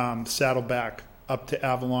 past Saddleback, up to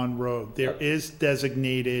Avalon Road, there is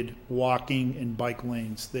designated walking and bike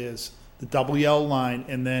lanes. There's the double yellow line,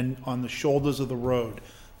 and then on the shoulders of the road,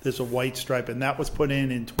 there's a white stripe, and that was put in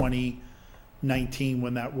 2019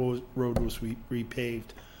 when that road was repaved.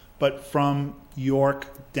 But from York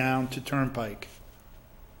down to Turnpike,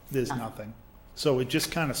 there's nothing. So it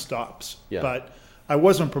just kind of stops. Yeah. But I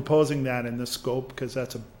wasn't proposing that in this scope because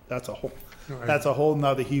that's a whole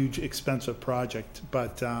nother huge expensive project.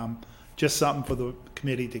 But just something for the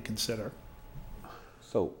committee to consider.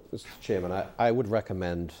 So, Mr. Chairman, I would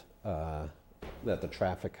recommend that the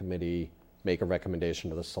traffic committee make a recommendation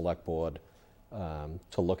to the select board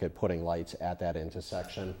to look at putting lights at that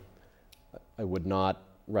intersection. I would not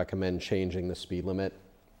recommend changing the speed limit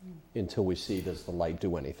until we see, does the light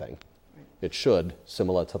do anything? It should,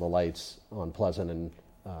 similar to the lights on Pleasant and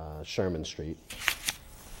Sherman Street.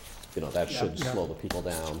 You know, that should Yeah. slow the people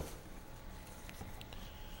down.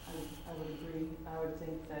 I would agree. I would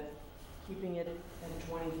think that keeping it at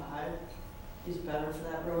 25 is better for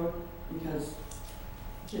that road, because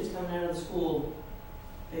kids coming out of the school,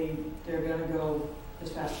 they're gonna go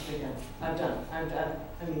as fast as they can.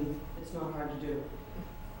 I mean, it's not hard to do.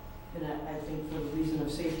 And I think for the reason of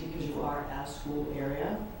safety, because you are at a school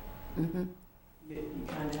area, Mm-hmm. you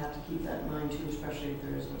kind of have to keep that in mind too, especially if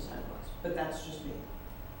there is no sidewalks. But that's just me.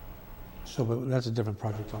 So, but that's a different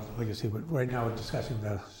project, like I say, but right now we're discussing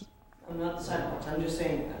I'm not the sidewalks, I'm just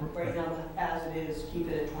saying, right now, as it is, keep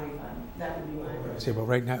it at 25. That would be my I say, but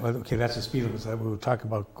right now, okay, that's the speed limit, so we were talking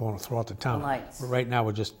about going throughout the town. Lights. But right now,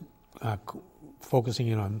 we're just focusing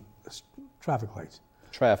in on traffic lights.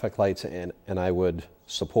 Traffic lights, and I would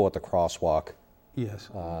support the crosswalk. Yes.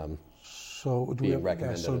 So do we being have-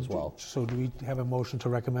 recommended so as do- well. So do we have a motion to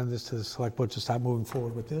recommend this to the select board to start moving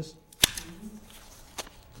forward with this?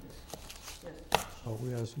 So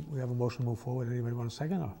we have a motion to move forward. Anybody want a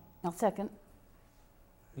second, or I'll second.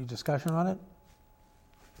 any discussion on it?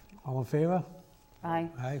 All in favor? Aye.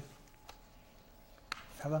 Aye.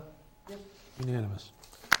 Heather? Yep. Unanimous.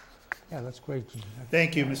 Yeah, that's great. Gene.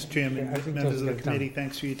 Thank you, Mr. Chairman, I think members of the that's good. committee,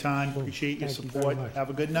 thanks for your time, Cool. appreciate your Thank you very support, much. have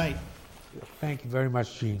a good night. Thank you very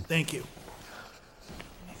much, Gene. Thank you.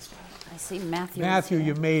 I see Matthew. Matthew,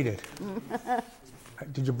 you made it.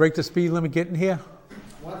 Did you break the speed limit getting here?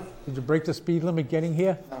 What? Did you break the speed limit getting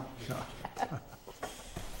here?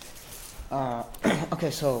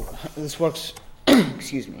 Okay, so this works.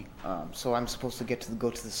 Excuse me. So I'm supposed to go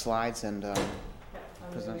to the slides and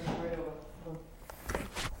present.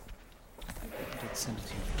 Send it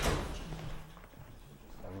to you.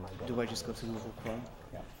 Do I just go to Google Chrome?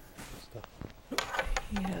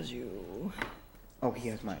 He has you. Oh, he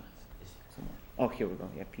has mine. Somewhere. Oh, here we go.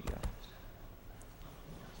 Yeah, PDF.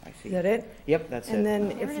 I see. Is that it? Yep, that's And it.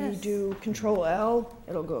 then if you do Control L,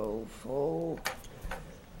 it'll go full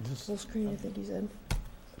screen, I think he said.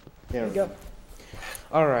 There you go.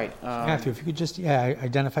 All right. Matthew, if you could just,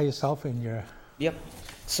 identify yourself and your... Yep.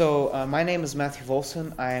 So my name is Matthew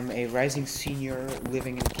Volson. I am a rising senior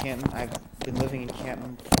living in Canton. I've been living in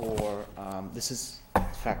Canton for,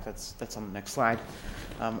 in fact, that's on the next slide.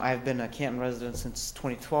 I've been a Canton resident since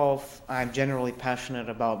 2012. I'm generally passionate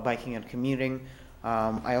about biking and commuting.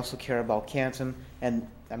 I also care about Canton. And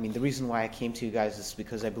I mean, the reason why I came to you guys is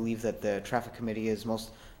because I believe that the traffic committee is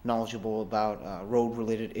most knowledgeable about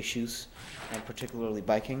road-related issues, and particularly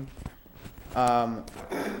biking.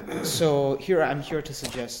 So I'm here to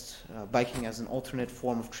suggest biking as an alternate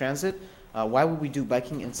form of transit. Why would we do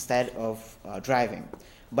biking instead of driving?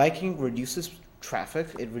 Biking reduces traffic,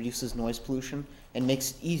 it reduces noise pollution, and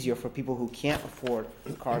makes it easier for people who can't afford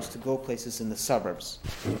cars to go places in the suburbs.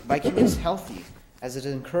 Biking is healthy as it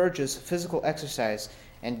encourages physical exercise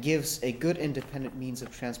and gives a good independent means of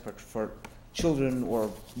transport for children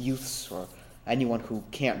or youths or anyone who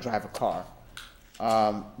can't drive a car.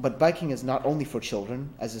 But biking is not only for children,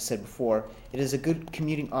 as I said before. It is a good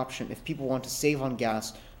commuting option if people want to save on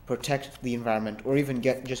gas, protect the environment, or even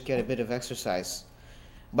get a bit of exercise.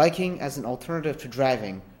 Biking as an alternative to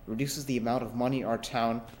driving reduces the amount of money our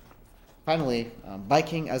town. Finally,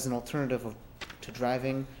 biking as an alternative to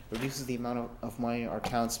driving reduces the amount of money our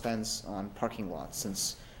town spends on parking lots.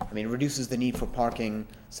 It reduces the need for parking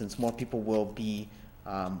since more people will be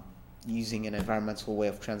using an environmental way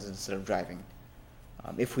of transit instead of driving.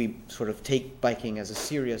 If we sort of take biking as a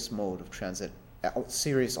serious mode of transit, a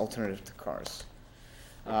serious alternative to cars.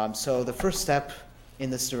 So the first step in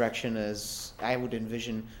this direction is I would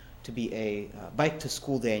envision to be a Bike to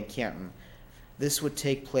School Day in Canton. This would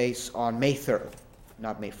take place on May 3rd,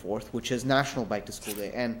 not May 4th, which is National Bike to School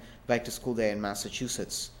Day and Bike to School Day in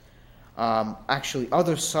Massachusetts. Actually,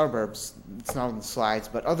 other suburbs, it's not on the slides,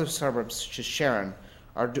 but other suburbs such as Sharon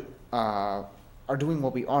are doing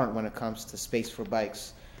what we aren't when it comes to space for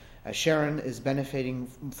bikes. Sharon is benefiting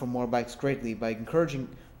from more bikes greatly by encouraging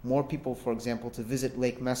more people, for example, to visit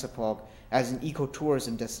Lake Messapaug as an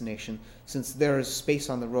ecotourism destination, since there is space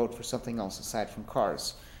on the road for something else aside from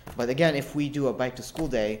cars. But again, if we do a Bike to School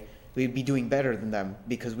Day, we'd be doing better than them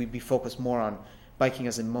because we'd be focused more on biking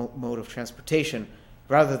as a mode of transportation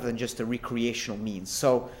rather than just a recreational means.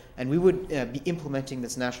 And we would be implementing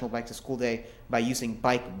this National Bike to School Day by using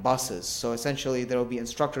bike buses. So essentially, there will be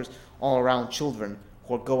instructors all around children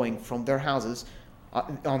who are going from their houses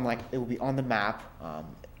it will be on the map.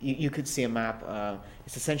 You could see a map.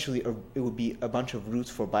 It's essentially it would be a bunch of routes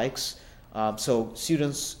for bikes. So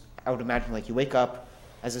students, I would imagine, you wake up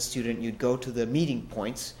as a student, you'd go to the meeting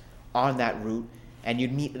points on that route, and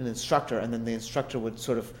you'd meet an instructor, and then the instructor would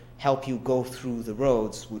sort of help you go through the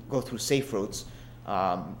roads, go through safe roads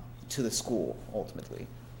to the school, ultimately,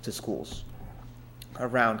 to schools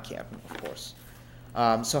around Canton, of course.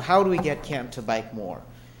 So how do we get Canton to bike more?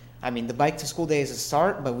 The Bike to School Day is a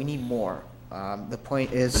start, but we need more. The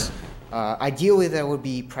point is, ideally there would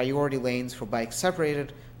be priority lanes for bikes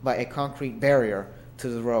separated by a concrete barrier to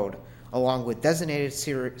the road, along with designated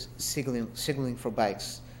signaling for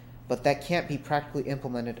bikes. But that can't be practically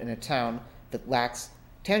implemented in a town that lacks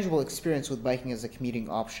tangible experience with biking as a commuting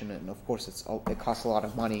option, and of course it costs a lot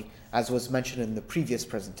of money, as was mentioned in the previous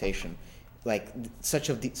presentation.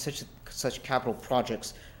 Such capital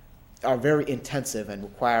projects are very intensive and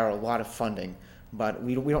require a lot of funding, but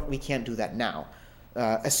we can't do that now.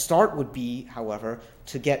 A start would be, however,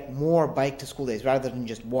 to get more Bike to School Days rather than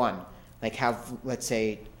just one. Have, let's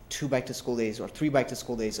say, 2 Bike to School Days or 3 Bike to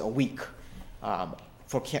School Days a week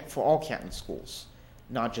for all Canton schools,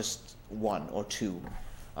 not just 1 or 2.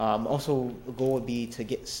 Also, the goal would be to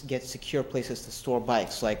get secure places to store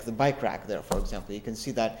bikes, like the bike rack there, for example. You can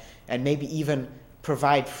see that, and maybe even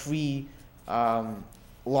provide free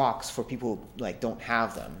locks for people who don't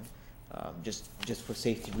have them, just for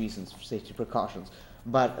safety reasons, for safety precautions.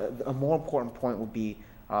 But a more important point would be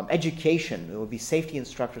education. It would be safety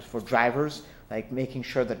instructors for drivers, making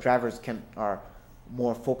sure that drivers are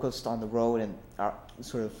more focused on the road and are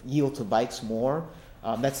sort of yield to bikes more.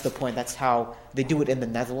 That's the point. That's how they do it in the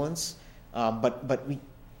Netherlands. But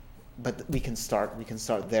we can start. We can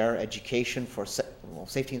start there. Education for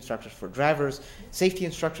safety instructors for drivers, safety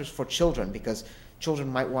instructors for children, because children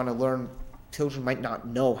might want to learn. Children might not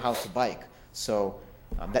know how to bike. So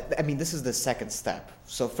this is the second step.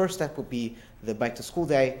 So first step would be the Bike to School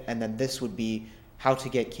Day, and then this would be how to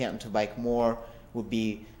get Canton to bike more. Would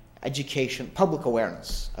be education, public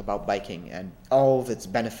awareness about biking and all of its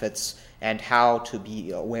benefits and how to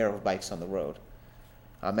be aware of bikes on the road.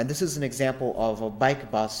 And this is an example of a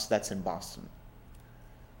bike bus that's in Boston.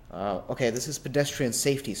 Okay, this is pedestrian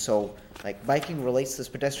safety. So, like, biking relates to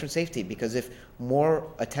pedestrian safety because if more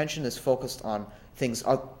attention is focused on things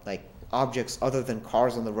like objects other than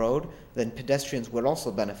cars on the road, then pedestrians would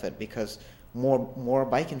also benefit because more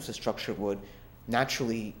bike infrastructure would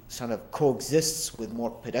naturally sort of coexists with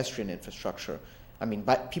more pedestrian infrastructure. I mean,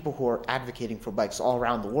 people who are advocating for bikes all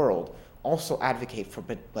around the world also advocate for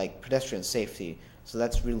pedestrian safety. So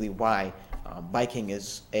that's really why biking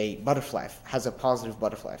is has a positive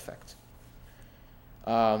butterfly effect.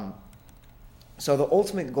 So the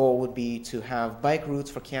ultimate goal would be to have bike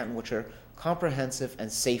routes for Canton which are comprehensive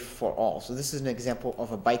and safe for all. So this is an example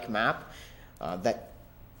of a bike map that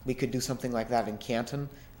we could do something like that in Canton.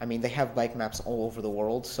 I mean, they have bike maps all over the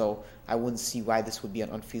world, so I wouldn't see why this would be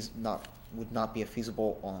would not be a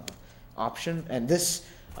feasible option. And this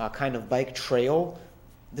kind of bike trail,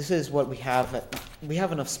 this is what we have. We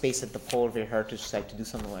have enough space at the Polar Bear Heritage Site to do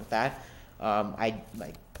something like that. I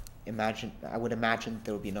would imagine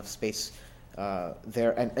there would be enough space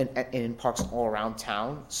there and in parks all around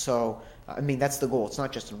town. So, I mean, that's the goal. It's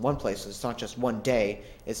not just in one place. It's not just one day.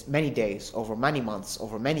 It's many days, over many months,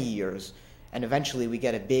 over many years. And eventually we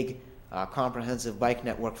get a big comprehensive bike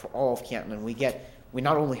network for all of Canton. And we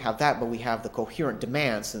not only have that, but we have the coherent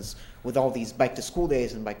demand, since with all these bike to school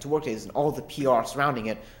days and bike to work days and all the PR surrounding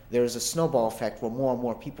it, there's a snowball effect where more and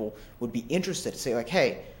more people would be interested to say, like,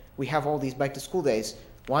 hey, we have all these bike to school days,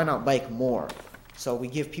 why not bike more? So we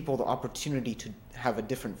give people the opportunity to have a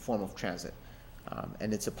different form of transit.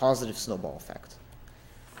 And it's a positive snowball effect.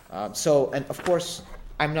 And of course,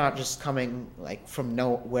 I'm not just coming like from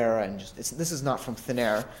nowhere and this is not from thin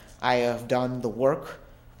air. I have done the work.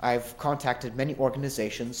 I've contacted many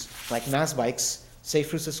organizations like Mass Bikes,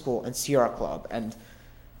 Safe Routes to School, and Sierra Club, and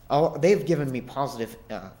they've given me positive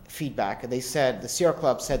feedback. And they said the Sierra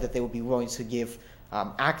Club said that they would be willing to give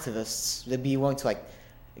activists, they'd be willing to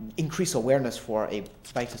increase awareness for a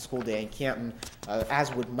bike to school day in Canton,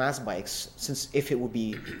 as would Mass Bikes, since if it would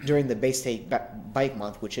be during the Bay State Bike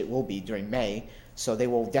Month, which it will be during May, so they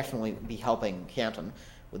will definitely be helping Canton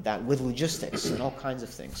with that, with logistics and all kinds of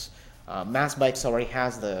things. Mass Bikes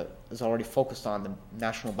is already focused on the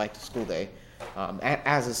National Bike to School Day,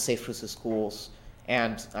 as is Safe Routes to Schools,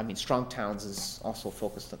 and I mean Strong Towns is also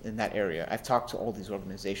focused in that area. I've talked to all these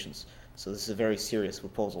organizations, so this is a very serious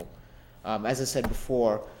proposal. As I said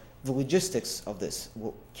before, the logistics of this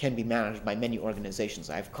can be managed by many organizations.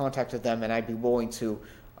 I've contacted them, and I'd be willing to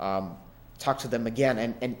talk to them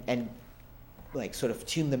again and like sort of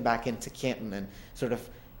tune them back into Canton and sort of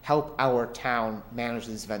help our town manage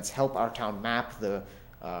these events, help our town map the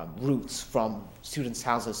routes from students'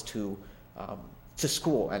 houses to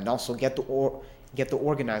school, and also get the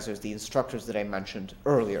organizers, the instructors that I mentioned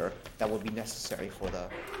earlier that would be necessary for the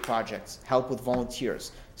projects, help with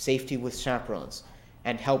volunteers, safety with chaperones,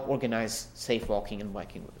 and help organize safe walking and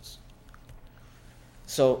biking routes.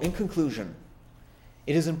 So in conclusion,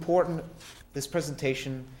 it is important, this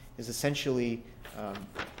presentation is essentially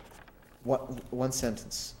one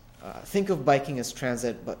sentence. Think of biking as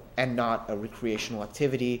transit and not a recreational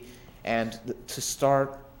activity, and to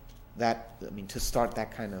start that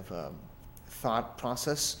kind of thought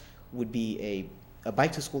process would be a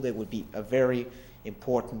bike to school day would be a very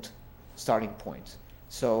important starting point.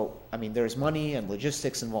 So, I mean, there's money and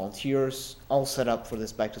logistics and volunteers all set up for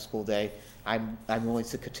this bike to school day. I'm willing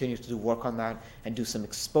to continue to do work on that and do some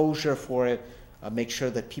exposure for it, make sure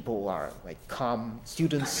that people are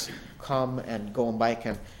students come and go on bike.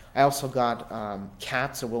 And I also got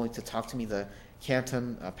CATS are willing to talk to me, the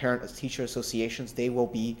Canton Parent Teacher Associations. They will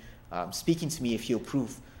be speaking to me if you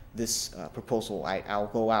approve this proposal. I'll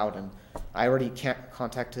go out, and I already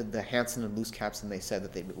contacted the Hanson and Loose Caps, and they said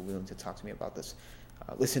that they were willing to talk to me about this.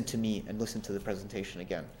 Listen to me and listen to the presentation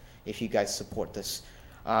again if you guys support this.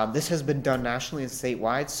 This has been done nationally and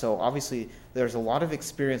statewide, so obviously there's a lot of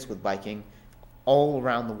experience with biking all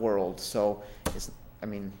around the world. So,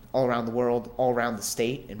 all around the world, all around the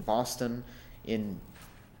state, in Boston, in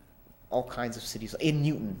all kinds of cities, in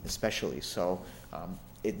Newton especially. So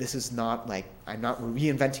this is not like I'm not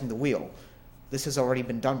reinventing the wheel. This has already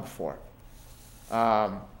been done before.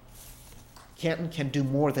 Canton can do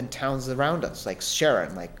more than towns around us, like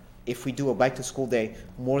Sharon. Like if we do a bike to school day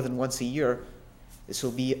more than once a year, this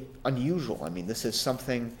will be unusual. I mean, this is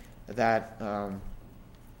something that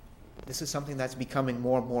that's becoming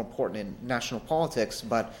more and more important in national politics.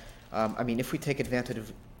 But if we take advantage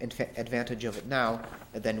of it now,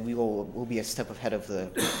 then we'll be a step ahead of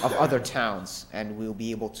other towns, and we'll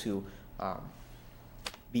be able to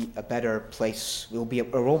be a better place. We'll be a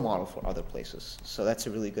role model for other places. So that's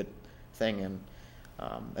a really good thing. And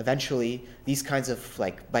Eventually, these kinds of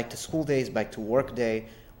like bike to school days, bike to work day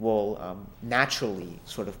will naturally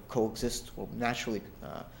sort of coexist, will naturally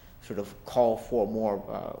sort of call for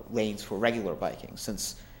more lanes for regular biking.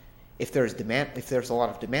 Since if there's a lot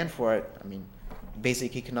of demand for it, I mean,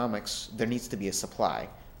 basic economics, there needs to be a supply.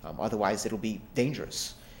 Otherwise, it'll be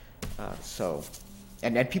dangerous.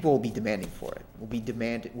 And people will be demanding for it.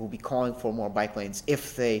 Will be calling for more bike lanes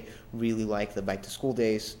if they really like the bike to school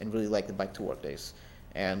days and really like the bike to work days.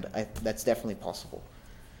 And that's definitely possible.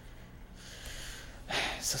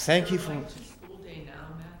 So thank you for. Bike to school day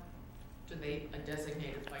now, Matt? Do they a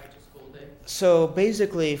designated bike to school day? So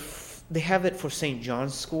basically, they have it for St.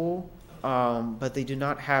 John's School, but they do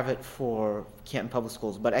not have it for Canton Public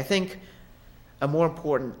Schools. But I think a more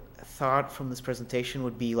important thought from this presentation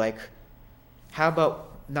would be like, how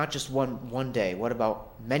about not just one day? What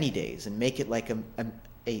about many days, and make it like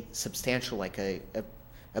a substantial, like a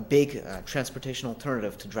big transportation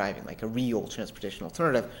alternative to driving, like a real transportation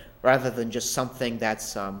alternative, rather than just something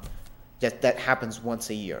that's that happens once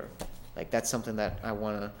a year. Like that's something that I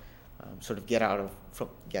want to sort of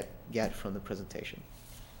get from the presentation.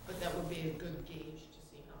 But that would be a good gauge to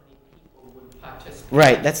see how many people would participate.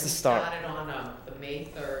 Right, that's the start. Started on the May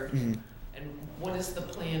 3rd. Mm-hmm. And what is the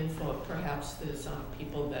plan for perhaps there's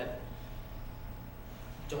people that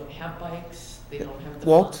don't have bikes, they don't have the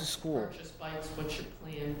Walk funds to school. Purchase bikes? What's your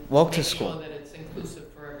plan? Walk to Make school. sure that it's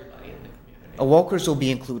inclusive for everybody in the community. Walkers will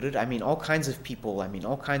be included. I mean, all kinds of people. I mean,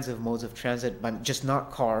 all kinds of modes of transit, but just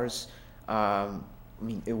not cars. I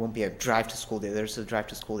mean, it won't be a drive to school day. There's a drive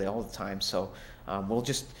to school day all the time. So we'll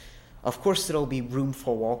just, of course, there'll be room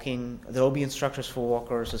for walking. There'll be instructors for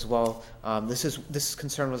walkers as well. This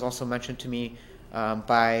concern was also mentioned to me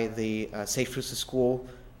by the Safe Routes to School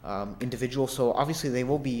individual. So obviously, they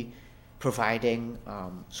will be providing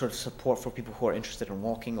sort of support for people who are interested in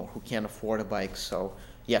walking or who can't afford a bike. So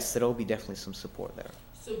yes, there will be definitely some support there.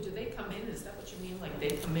 So do they come in, is that what you mean? Like they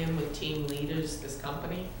come in with team leaders, this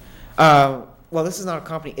company? Well, this is not a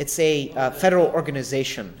company. It's a federal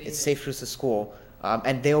organization. It's Safe Routes to School.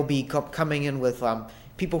 And they'll be coming in with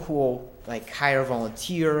people who will like hire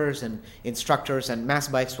volunteers and instructors, and Mass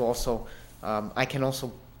Bikes will also, I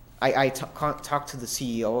talked to the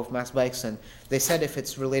CEO of Mass Bikes, and they said if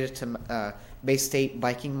it's related to Bay State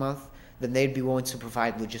Biking Month, then they'd be willing to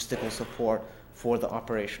provide logistical support for the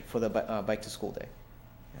operation, for the Bike to School Day.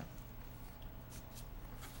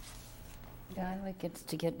 Yeah, I like it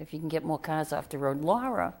to get, if you can get more cars off the road.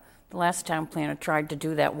 Laura, the last town planner, tried to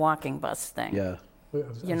do that walking bus thing. Yeah.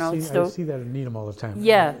 You know, I so- see that in Needham all the time.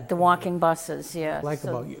 Yeah, the walking buses, yeah. What I like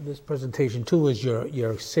So- about this presentation too is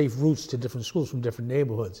your safe routes to different schools from different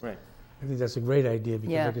neighborhoods. Right. I think that's a great idea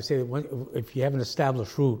because, Yeah. like I say, if you have an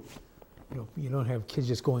established route, you don't have kids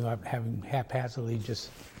just going out having haphazardly just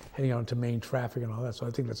heading out into main traffic and all that. So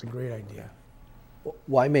I think that's a great idea.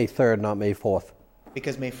 Why May 3rd, not May 4th?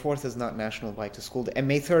 Because May 4th is not National Bike to School Day. And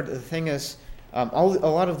May 3rd, the thing is, a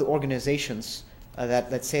lot of the organizations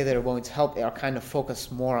that say they're willing to help are kind of focused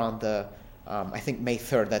more on the, I think, May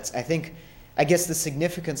 3rd. I guess the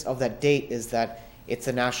significance of that date is that it's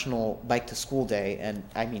a National Bike to School Day. And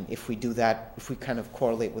I mean, if we do that, if we kind of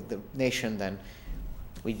correlate with the nation, then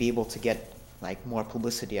we'd be able to get like more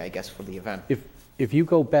publicity, I guess, for the event. If you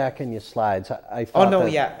go back in your slides, I thought Oh, no,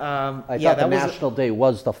 that, yeah. I Yeah, thought the that was National Day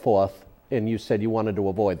was the 4th, and you said you wanted to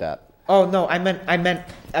avoid that. Oh, no, I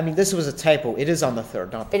mean, this was a typo. It is on the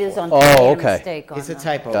 3rd, not the 4th. It is on, Oh, I made a okay. mistake on It's a the-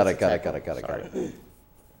 typo. Got it's it, a got it, typo. got it.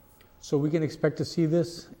 So we can expect to see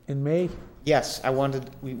this in May? Yes,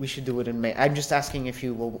 we should do it in May. I'm just asking if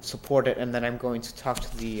you will support it, and then I'm going to talk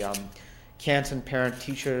to the Canton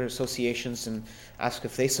Parent-Teacher Associations and ask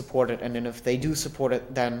if they support it, and then if they do support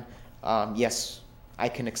it, then yes, I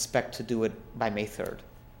can expect to do it by May 3rd.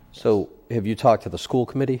 So have you talked to the school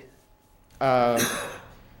committee?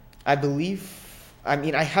 I believe, I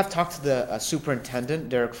mean, I have talked to the superintendent,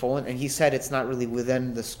 Derek Folan, and he said it's not really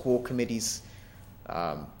within the school committee's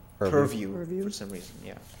purview for some reason.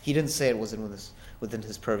 Yeah, he didn't say it was within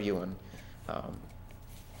his purview, and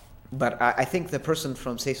but I think the person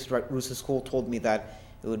from Safe Routes to School told me that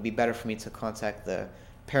it would be better for me to contact the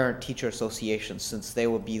parent-teacher association, since they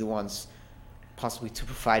would be the ones possibly to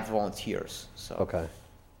provide volunteers. So Okay.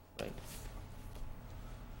 right.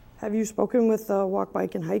 Have you spoken with the Walk,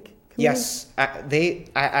 Bike, and Hike committee? Yes,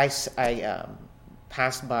 I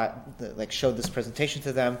passed by, showed this presentation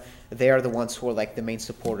to them. They are the ones who are like the main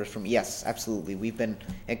supporters from. Yes, absolutely. We've been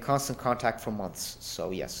in constant contact for months.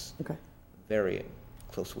 So yes, Okay. very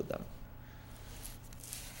close with them.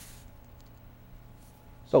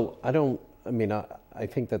 So I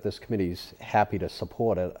think that this committee's happy to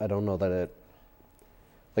support it. I don't know that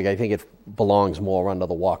like, I think it belongs more under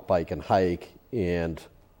the walk, bike, and hike and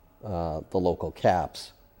the local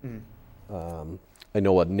caps. I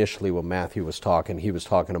know initially when Matthew was talking, he was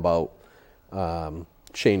talking about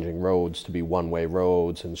changing roads to be one-way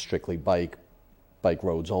roads and strictly bike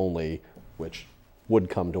roads only, which would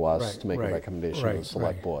come to us to make a recommendation to the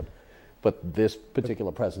select board. But this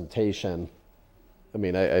particular presentation, I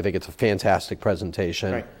mean, I think it's a fantastic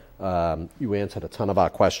presentation. Right. You answered a ton of our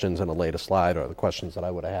questions in a later slide, or the questions that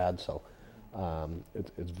I would have had, so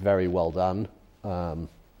it's very well done.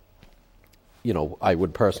 You know, I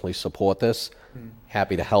would personally support this.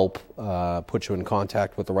 Happy to help put you in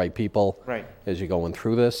contact with the right people Right. as you're going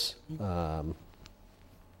through this. But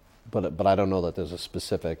I don't know that there's a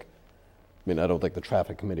specific, I mean, I don't think the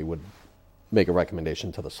traffic committee would make a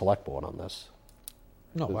recommendation to the select board on this.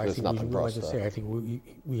 No, I There's think nothing we, for like us I to- say, I think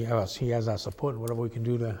he has our support, whatever we can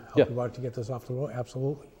do to Yeah. help you out to get this off the road,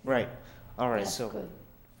 absolutely. Right. All right. That's So good.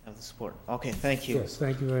 have the support. Okay. Thank you. Yes,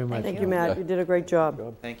 thank you very much. Thank you, Matt. You did a great job.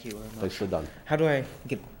 Thank you very much. Nicely done. How do I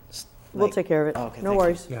get? We'll like- take care of it. Oh, okay, No thank you.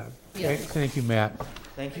 worries. Yeah, Yeah. thank you, Matt.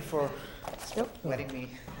 Thank you for Yep. letting me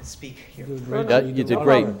speak here. You did great. Yeah, you did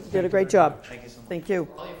great. Did a great job. Thank you so much. Thank you.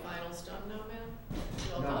 All your finals done now, man?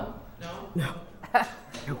 You all done? No?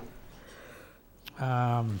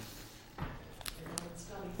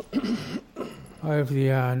 All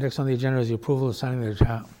right, next on the agenda is the approval of signing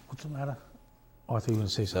the, what's the matter? Oh, I thought you were going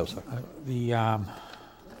to say something.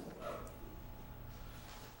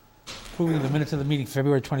 Approving the minutes of the meeting,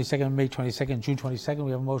 February 22nd, May 22nd, June 22nd.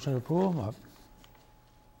 We have a motion to approve them.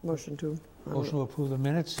 Motion to. Motion to approve the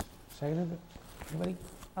minutes. Seconded? Anybody?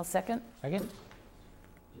 I'll second. Second?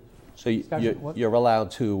 So Discussion, what? you're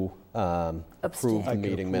allowed to approve Abstain. the I can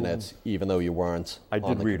meeting approve minutes, even though you weren't I on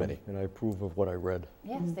did the read them, committee. and I approve of what I read.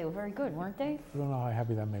 Yes, they were very good, weren't they? I don't know how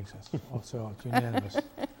happy that makes us. Also, it's unanimous.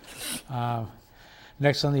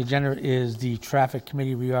 Next on the agenda is the Traffic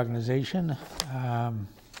Committee reorganization.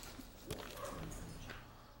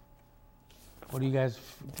 What do you guys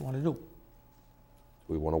want to do?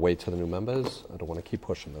 We want to wait till the new members. I don't want to keep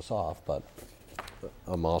pushing this off, but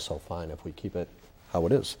I'm also fine if we keep it how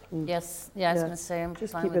it is. Yes, yeah, I was Yeah. going to say, I'm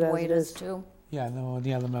Just fine keep with it the as way it it is is. too. Yeah, no, when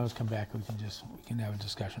the other members come back, we can have a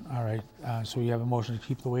discussion. All right, so we have a motion to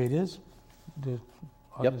keep the way it is, the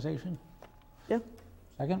organization? Yeah.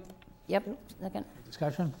 Second, Yep, second.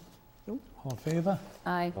 discussion? Nope. All in favor?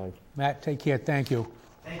 Aye. Matt, take care, thank you.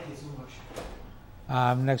 Thank you so much.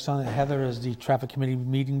 Next on, Heather, is the Traffic Committee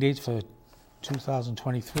meeting dates for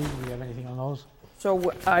 2023. Do we have anything on those?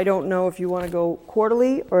 So I don't know if you want to go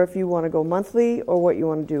quarterly or if you want to go monthly or what you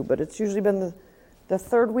want to do, but it's usually been the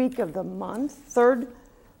third week of the month, third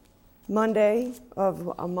Monday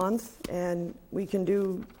of a month, and we can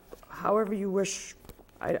do however you wish.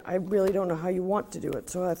 I really don't know how you want to do it,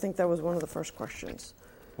 so I think that was one of the first questions.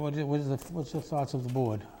 What's the thoughts of the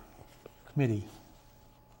board, committee?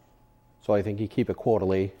 So I think you keep it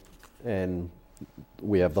quarterly, and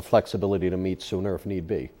we have the flexibility to meet sooner if need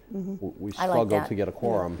be. We I like struggle that. to get a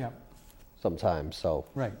quorum Yep, sometimes, so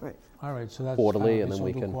right. Right. All right, so that's. Quarterly, and so then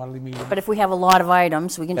we we'll do can- Quarterly meeting. But if we have a lot of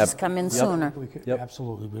items, we can Yep. just come in Yep. sooner. We could- Yep.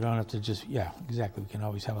 Absolutely, we don't have to just, yeah, exactly, we can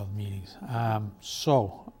always have other meetings.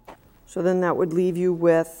 So, So then that would leave you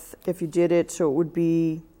with, if you did it, so it would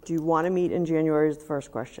be, do you want to meet in January is the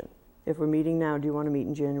first question. If we're meeting now, do you want to meet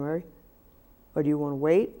in January? Or do you want to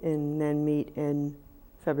wait and then meet in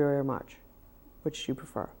February or March? Which do you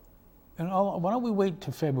prefer? why don't we wait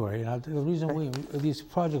till February? And the reason these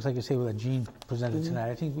projects, like I say, that Gene presented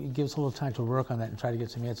tonight, I think it gives us a little time to work on that and try to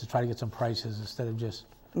get some answers, try to get some prices instead of just.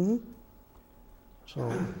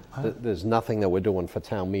 So, there's nothing that we're doing for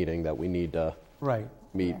town meeting that we need to right,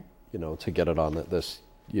 meet, to get it on this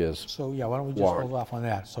year's. so yeah, why don't we just Warrant. hold off on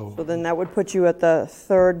that? So, So then that would put you at the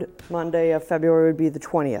third Monday of February would be the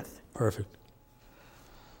 20th. perfect.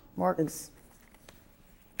 Works.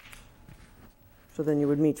 So then you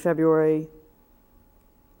would meet February,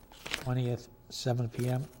 20th, 7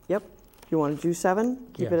 p.m. yep. You want to do 7?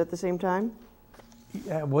 Keep Yeah. it at the same time?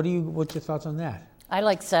 What's your thoughts on that? I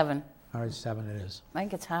like 7. All right, 7 it is. I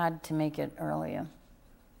think it's hard to make it earlier.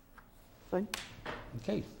 Fine.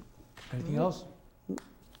 Okay, anything else?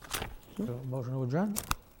 So, motion to adjourn,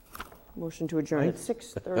 Motion to adjourn at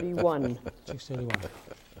 6:31. 6:31.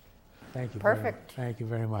 Thank you. Perfect. Thank you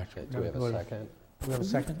very much. Do we have a second? Do we have a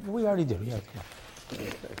second? We already did, yeah. Come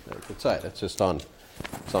on. It's all right, it's just on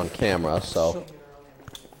camera, so.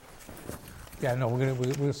 Yeah, no,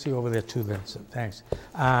 we'll see you over there too then, so thanks.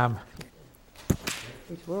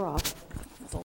 We're off.